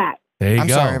that. There you I'm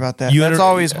go. sorry about that. That's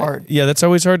always hard. Yeah, that's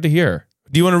always hard to hear.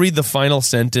 Do you want to read the final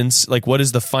sentence? Like, what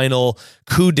is the final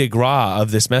coup de grace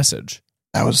of this message?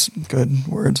 That was good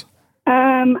words.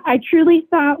 I truly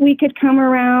thought we could come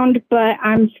around, but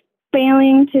I'm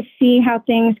failing to see how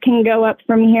things can go up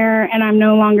from here, and I'm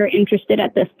no longer interested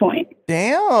at this point.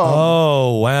 Damn.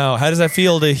 Oh, wow. How does that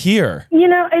feel to hear? You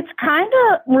know, it's kind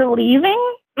of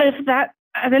relieving. If that,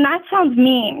 I mean, that sounds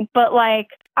mean, but like,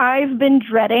 I've been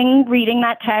dreading reading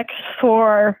that text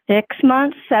for 6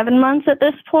 months, 7 months at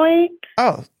this point.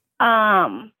 Oh.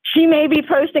 She may be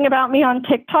posting about me on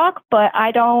TikTok, but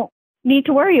I don't need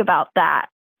to worry about that.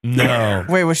 No.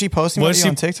 Wait, was she posting about you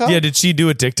on TikTok? Yeah, did she do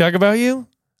a TikTok about you?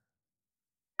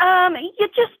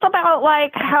 It's just about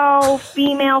like how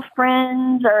female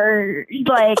friends are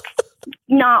like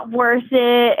not worth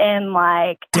it, and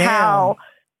like how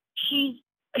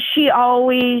she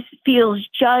always feels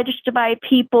judged by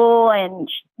people, and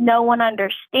no one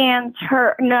understands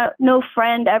her. No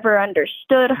friend ever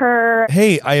understood her.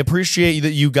 Hey, I appreciate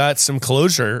that you got some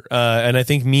closure, and I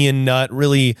think me and Nut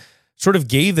really sort of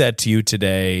gave that to you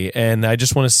today. And I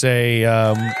just want to say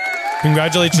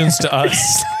congratulations to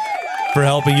us for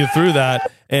helping you through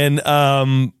that. And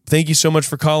thank you so much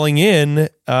for calling in.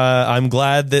 I'm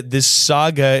glad that this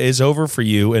saga is over for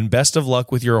you, and best of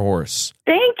luck with your horse.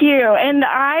 Thank you. And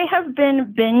I have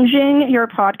been binging your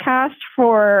podcast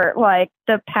for like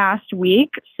the past week.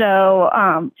 So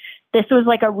this was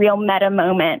like a real meta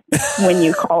moment when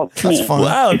you called me. That's fun.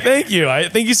 Wow, thank you.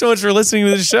 Thank you so much for listening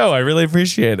to the show. I really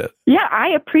appreciate it. Yeah, I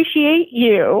appreciate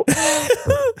you.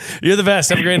 You're the best.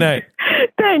 Have a great night.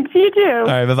 Thanks, you too. All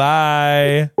right,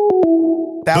 bye-bye.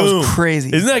 That Boom. was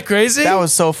crazy. Isn't that crazy? That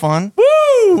was so fun.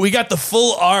 Woo! We got the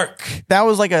full arc. That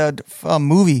was like a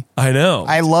movie. I know.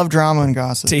 I love drama and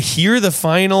gossip. To hear the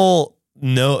final,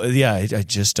 I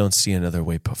just don't see another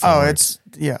way forward. Oh,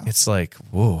 it's like,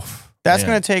 whoa. That's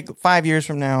going to take 5 years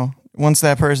from now, once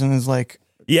that person is like,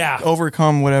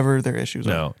 overcome whatever their issues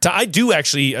are. I do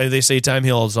actually, they say time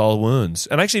heals all wounds.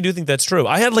 And I actually do think that's true.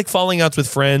 I had like falling outs with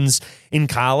friends in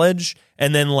college.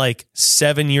 And then like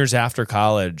 7 years after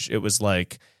college, it was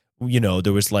like,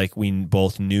 there was like, we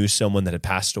both knew someone that had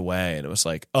passed away. And it was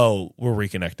like, oh, we're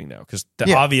reconnecting now. Because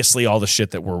obviously all the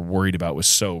shit that we're worried about was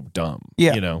so dumb.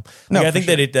 Yeah. I think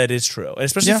that is true. And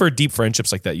especially for deep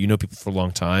friendships like that, people for a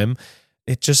long time.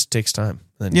 It just takes time.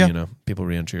 Then, people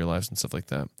re-enter your lives and stuff like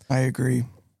that. I agree.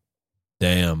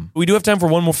 Damn. We do have time for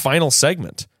one more final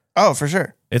segment. Oh, for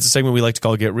sure. It's a segment we like to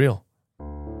call Get Real.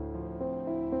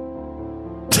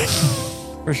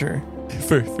 For sure.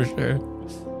 For sure.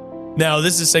 Now,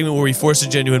 this is a segment where we force a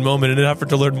genuine moment in an effort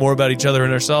to learn more about each other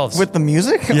and ourselves. With the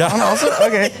music? Yeah. Also?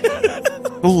 Okay.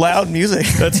 Loud music.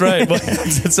 That's right.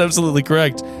 That's absolutely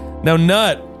correct. Now,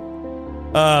 Nut,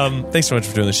 thanks so much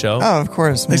for doing the show. Oh, of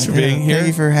course. Thanks for being here. Thank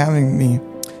you for having me.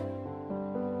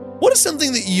 What is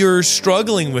something that you're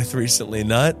struggling with recently,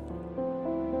 Nut?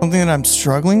 Something that I'm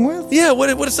struggling with? Yeah, what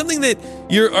is something that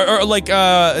you're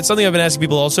it's something I've been asking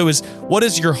people also is, what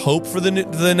is your hope for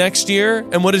the next year,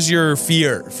 and what is your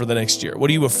fear for the next year?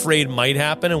 What are you afraid might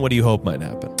happen, and what do you hope might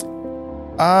happen?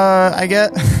 I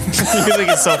get music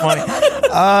is so funny.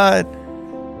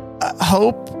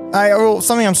 Hope.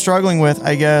 Something I'm struggling with,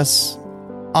 I guess.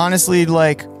 Honestly,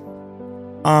 like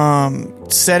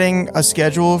setting a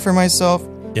schedule for myself.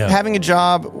 Yeah. Having a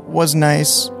job was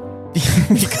nice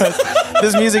because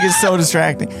this music is so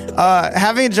distracting.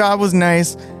 Having a job was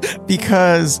nice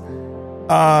because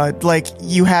like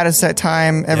you had a set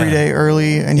time every day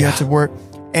early and you had to work.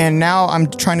 And now I'm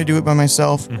trying to do it by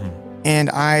myself. Mm-hmm. And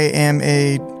I am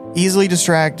a easily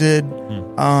distracted,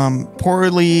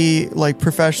 poorly, like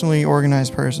professionally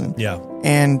organized person. Yeah.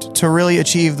 And to really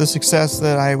achieve the success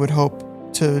that I would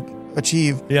hope to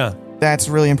achieve, that's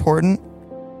really important.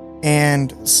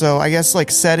 And so I guess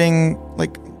like setting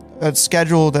like a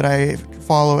schedule that I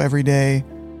follow every day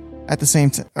at the same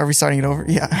time. Are we starting it over?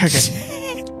 Yeah.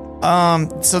 Okay.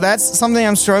 So that's something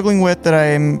I'm struggling with that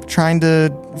I'm trying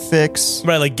to fix.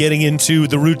 Right, like getting into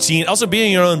the routine. Also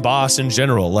being your own boss in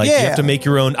general. Like you have to make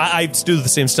your own. I do the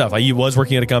same stuff. I was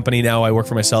working at a company. Now I work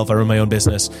for myself. I run my own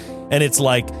business. And it's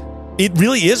like It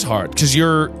really is hard because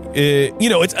you're,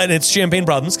 it's champagne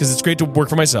problems because it's great to work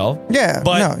for myself. Yeah,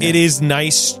 but it is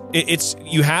nice. It's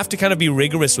you have to kind of be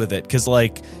rigorous with it because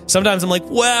like sometimes I'm like,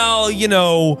 well,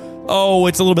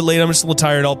 it's a little bit late. I'm just a little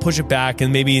tired. I'll push it back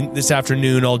and maybe this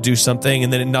afternoon I'll do something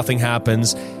and then nothing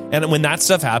happens. And when that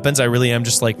stuff happens, I really am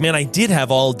just like, man, I did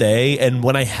have all day. And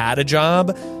when I had a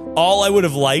job, all I would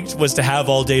have liked was to have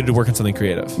all day to work on something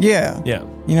creative. Yeah. Yeah.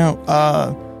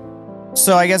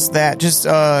 So I guess that just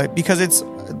because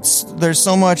there's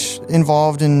so much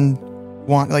involved in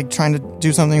trying to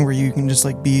do something where you can just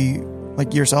like be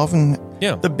like yourself and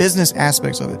the business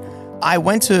aspects of it. I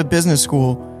went to business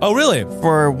school. Oh, really?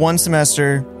 For one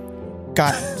semester,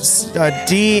 got a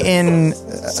D in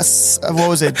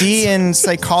D in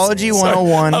Psychology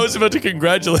 101. I was about to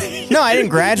congratulate you. No, I didn't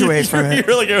graduate from it.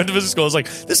 You're like, I went to business school. I was like,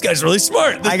 this guy's really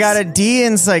smart. I got a D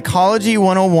in Psychology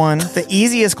 101, the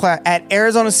easiest class at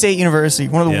Arizona State University,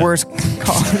 one of the worst,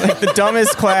 like the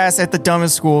dumbest class at the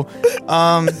dumbest school.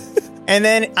 And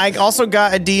then I also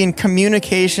got a D in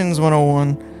Communications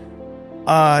 101.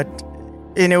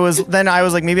 And then I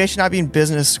was like, maybe I should not be in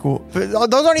business school. But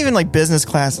those aren't even like business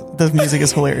class. The music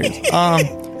is hilarious.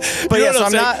 But yeah, so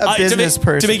I'm not a business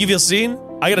person. To make you feel seen,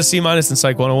 I got a C- in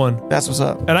Psych 101. That's what's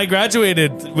up. And I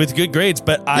graduated with good grades,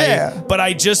 but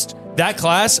that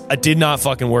class did not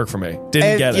fucking work for me.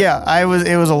 Didn't get it. Yeah, it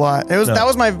was a lot. That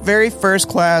was my very first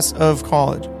class of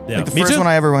college. Yeah. Like the first one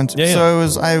I ever went to. Yeah, yeah.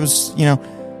 So I was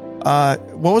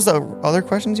what was the other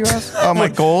questions you asked? Oh, my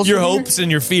goals. Your hopes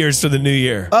and your fears for the new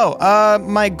year. Oh,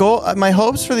 my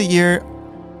hopes for the year.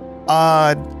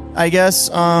 I guess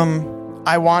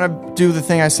I want to do the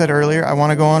thing I said earlier. I want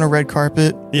to go on a red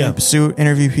carpet,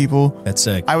 interview people. That's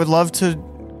sick. I would love to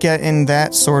get in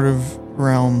that sort of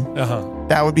realm.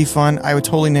 That would be fun. I would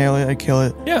totally nail it. I'd kill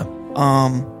it. Yeah.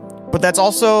 But that's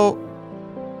also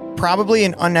probably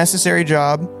an unnecessary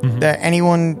job that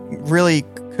anyone really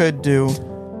could do.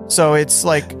 So it's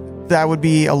like that would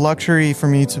be a luxury for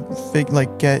me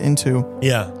to get into.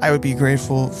 Yeah, I would be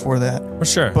grateful for that for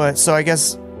sure. But so I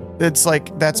guess it's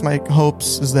like that's my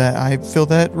hopes is that I fill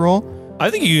that role. I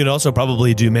think you could also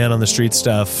probably do man on the street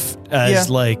stuff as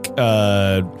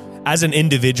as an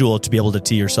individual to be able to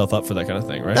tee yourself up for that kind of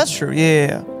thing, right? That's true.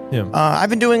 Yeah. I've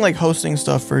been doing like hosting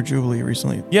stuff for Jubilee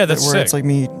recently. Yeah, that's where sick. It's like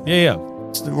me. Yeah.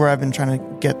 Where I've been trying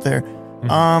to get there.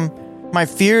 My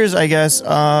fears, I guess.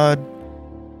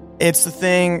 It's the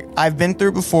thing I've been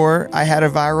through before. I had a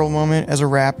viral moment as a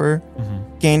rapper,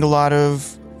 gained a lot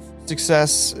of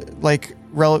success,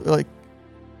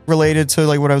 related to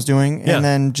like what I was doing, and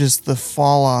then just the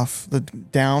fall off, the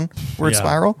downward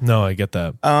spiral. No, I get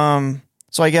that.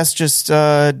 So I guess just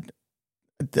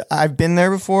I've been there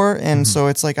before, and so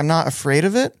it's like I'm not afraid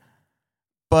of it,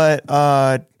 but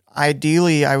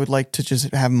ideally I would like to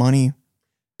just have money.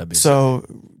 So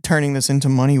turning this into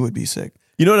money would be sick.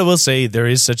 You know what I will say? There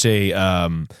is such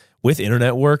a with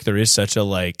internet work. There is such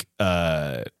a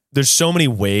there's so many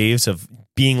waves of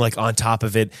being like on top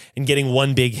of it and getting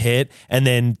one big hit and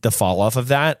then the fall off of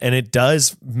that, and it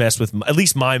does mess with at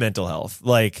least my mental health.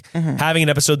 Like having an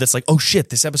episode that's like, oh shit,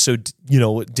 this episode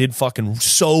did fucking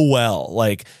so well,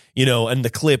 and the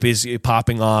clip is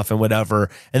popping off and whatever,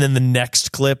 and then the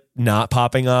next clip not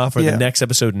popping off or the next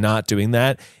episode not doing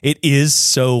that. It is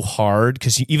so hard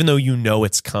because even though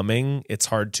it's coming, it's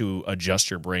hard to adjust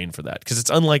your brain for that because it's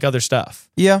unlike other stuff.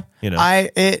 Yeah.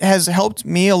 It has helped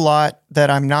me a lot that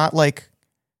I'm not like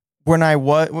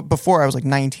before I was like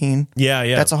 19.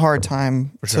 Yeah. That's a hard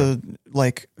time to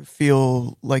like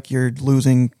feel like you're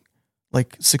losing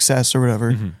like success or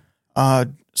whatever.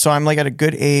 So I'm like at a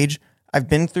good age. I've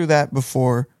been through that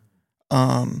before.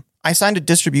 I signed a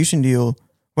distribution deal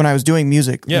when I was doing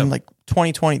music in like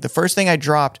 2020. The first thing I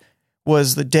dropped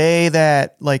was the day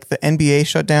that like the NBA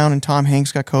shut down and Tom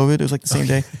Hanks got COVID. It was like the same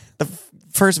day. The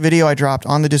first video I dropped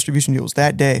on the distribution deal was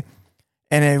that day.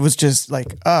 And it was just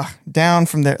like, down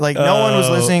from there. Like no one was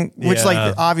listening, which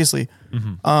like obviously.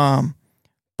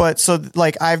 But so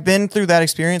like I've been through that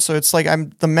experience. So it's like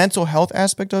the mental health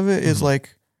aspect of it is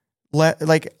like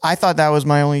I thought that was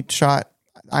my only shot.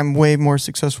 I'm way more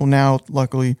successful now,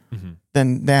 luckily,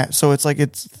 than that. So it's like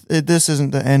this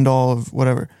isn't the end all of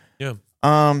whatever. Yeah.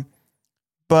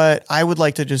 But I would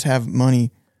like to just have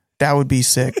money. That would be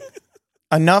sick.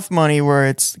 Enough money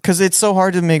where because it's so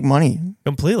hard to make money.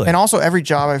 Completely. And also every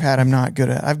job I've had, I'm not good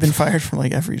at. I've been fired from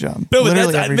like every job. No,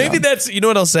 but maybe that's, you know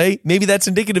what I'll say? Maybe that's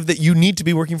indicative that you need to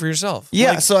be working for yourself.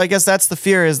 Yeah. So I guess that's the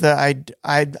fear is that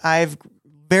I've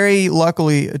very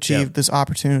luckily achieved this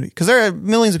opportunity because there are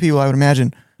millions of people I would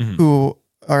imagine who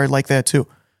are like that too.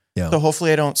 Yeah. So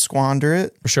hopefully I don't squander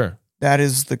it. For sure.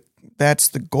 That's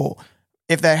the goal.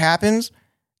 If that happens,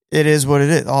 it is what it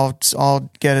is.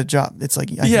 I'll get a job. It's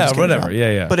like, I can just get a whatever. job.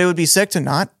 Yeah. But it would be sick to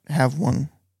not have one,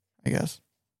 I guess.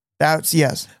 That's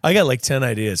yes. I got like 10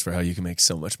 ideas for how you can make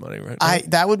so much money right now.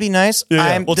 That would be nice.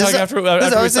 Yeah. We'll talk after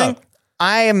we stop.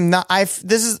 I am not,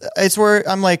 it's where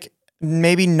I'm like,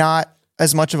 maybe not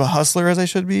as much of a hustler as I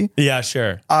should be. Yeah,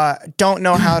 sure. Don't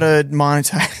know how to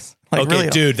monetize. Like, okay, really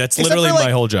dude, that's literally my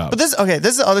whole job. But this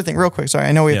is the other thing, real quick. Sorry,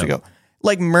 I know we have to go.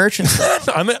 Like merch and stuff.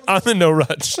 I'm in no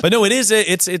rush. But no,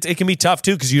 it can be tough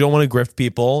too, because you don't want to grift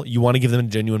people. You want to give them a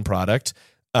genuine product.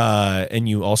 And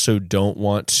you also don't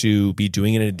want to be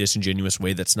doing it in a disingenuous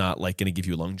way that's not like going to give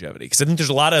you longevity. Because I think there's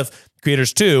a lot of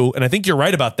creators too, and I think you're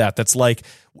right about that. That's like,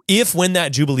 if when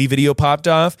that Jubilee video popped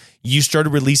off, you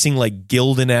started releasing like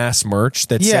Gildan ass merch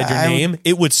that said your name,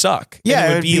 it would suck.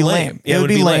 Yeah, it would be lame. It would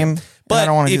be lame.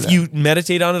 But if you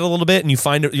meditate on it a little bit and you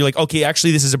find it, you're like, okay,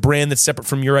 actually, this is a brand that's separate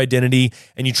from your identity,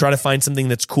 and you try to find something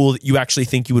that's cool that you actually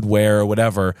think you would wear or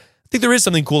whatever. I think there is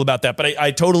something cool about that, but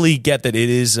I totally get that it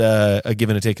is a give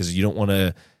and a take, because you don't want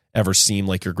to ever seem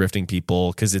like you're grifting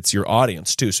people, because it's your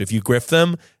audience too. So if you grift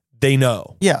them, they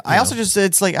know. Yeah, I also just,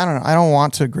 it's like, I don't know. I don't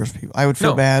want to grift people. I would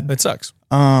feel bad. It sucks.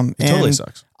 It totally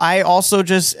sucks. I also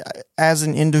just, as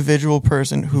an individual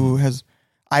person who has,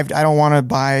 I don't want to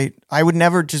buy, I would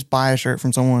never just buy a shirt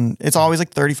from someone. It's always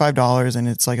like $35 and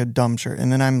it's like a dumb shirt.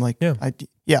 And then I'm like,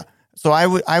 So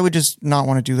I would just not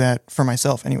want to do that for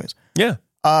myself anyways. Yeah.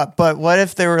 But what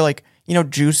if they were like,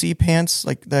 juicy pants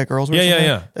like that girls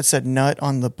wear? That said nut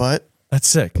on the butt. That's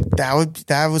sick.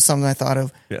 That was something I thought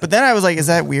of. Yeah. But then I was like, is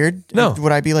that weird? No.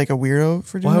 Would I be like a weirdo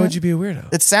for doing that? Why would you be a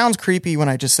weirdo? It sounds creepy when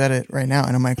I just said it right now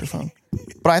in a microphone.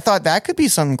 But I thought that could be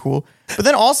something cool. But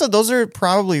then also those are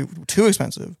probably too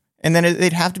expensive. And then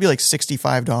it'd have to be like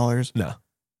 $65. No.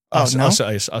 Oh, no? I'll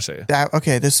show you.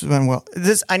 Okay, this went well.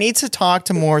 I need to talk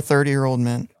to more 30-year-old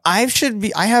men. I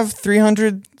have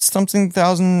 300-something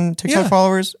thousand TikTok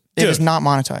followers. It is not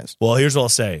monetized. Well, here's what I'll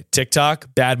say.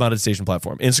 TikTok, bad monetization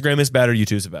platform. Instagram is better.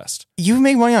 YouTube's the best. You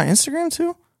make money on Instagram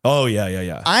too? Oh,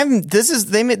 yeah.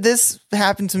 This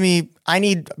happened to me. I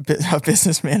need a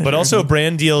business manager. But also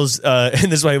brand deals, and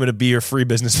this is why I'm going to be your free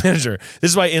business manager.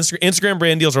 This is why Instagram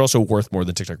brand deals are also worth more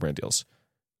than TikTok brand deals.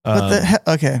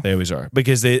 Okay. They always are,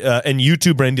 because and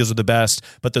YouTube brand deals are the best,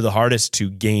 but they're the hardest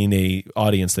to gain a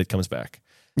audience that comes back.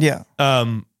 Yeah.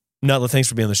 Nutla, thanks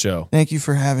for being on the show. Thank you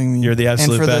for having me. You're the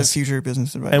absolute best. And for best. the future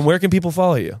business advice. And where can people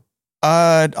follow you?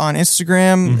 On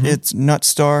Instagram, it's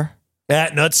Nutstar.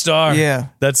 At Nutstar. Yeah.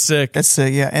 That's sick.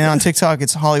 Yeah. And on TikTok,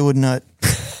 it's Hollywood Nut.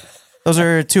 Those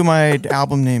are two of my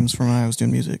album names from when I was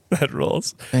doing music. That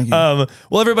rolls. Thank you.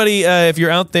 Well, everybody, if you're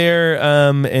out there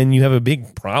and you have a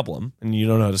big problem and you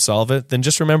don't know how to solve it, then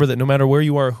just remember that no matter where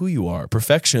you are or who you are,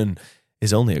 perfection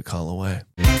is only a call away.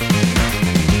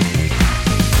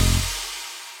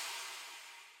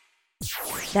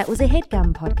 That was a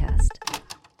HeadGum podcast.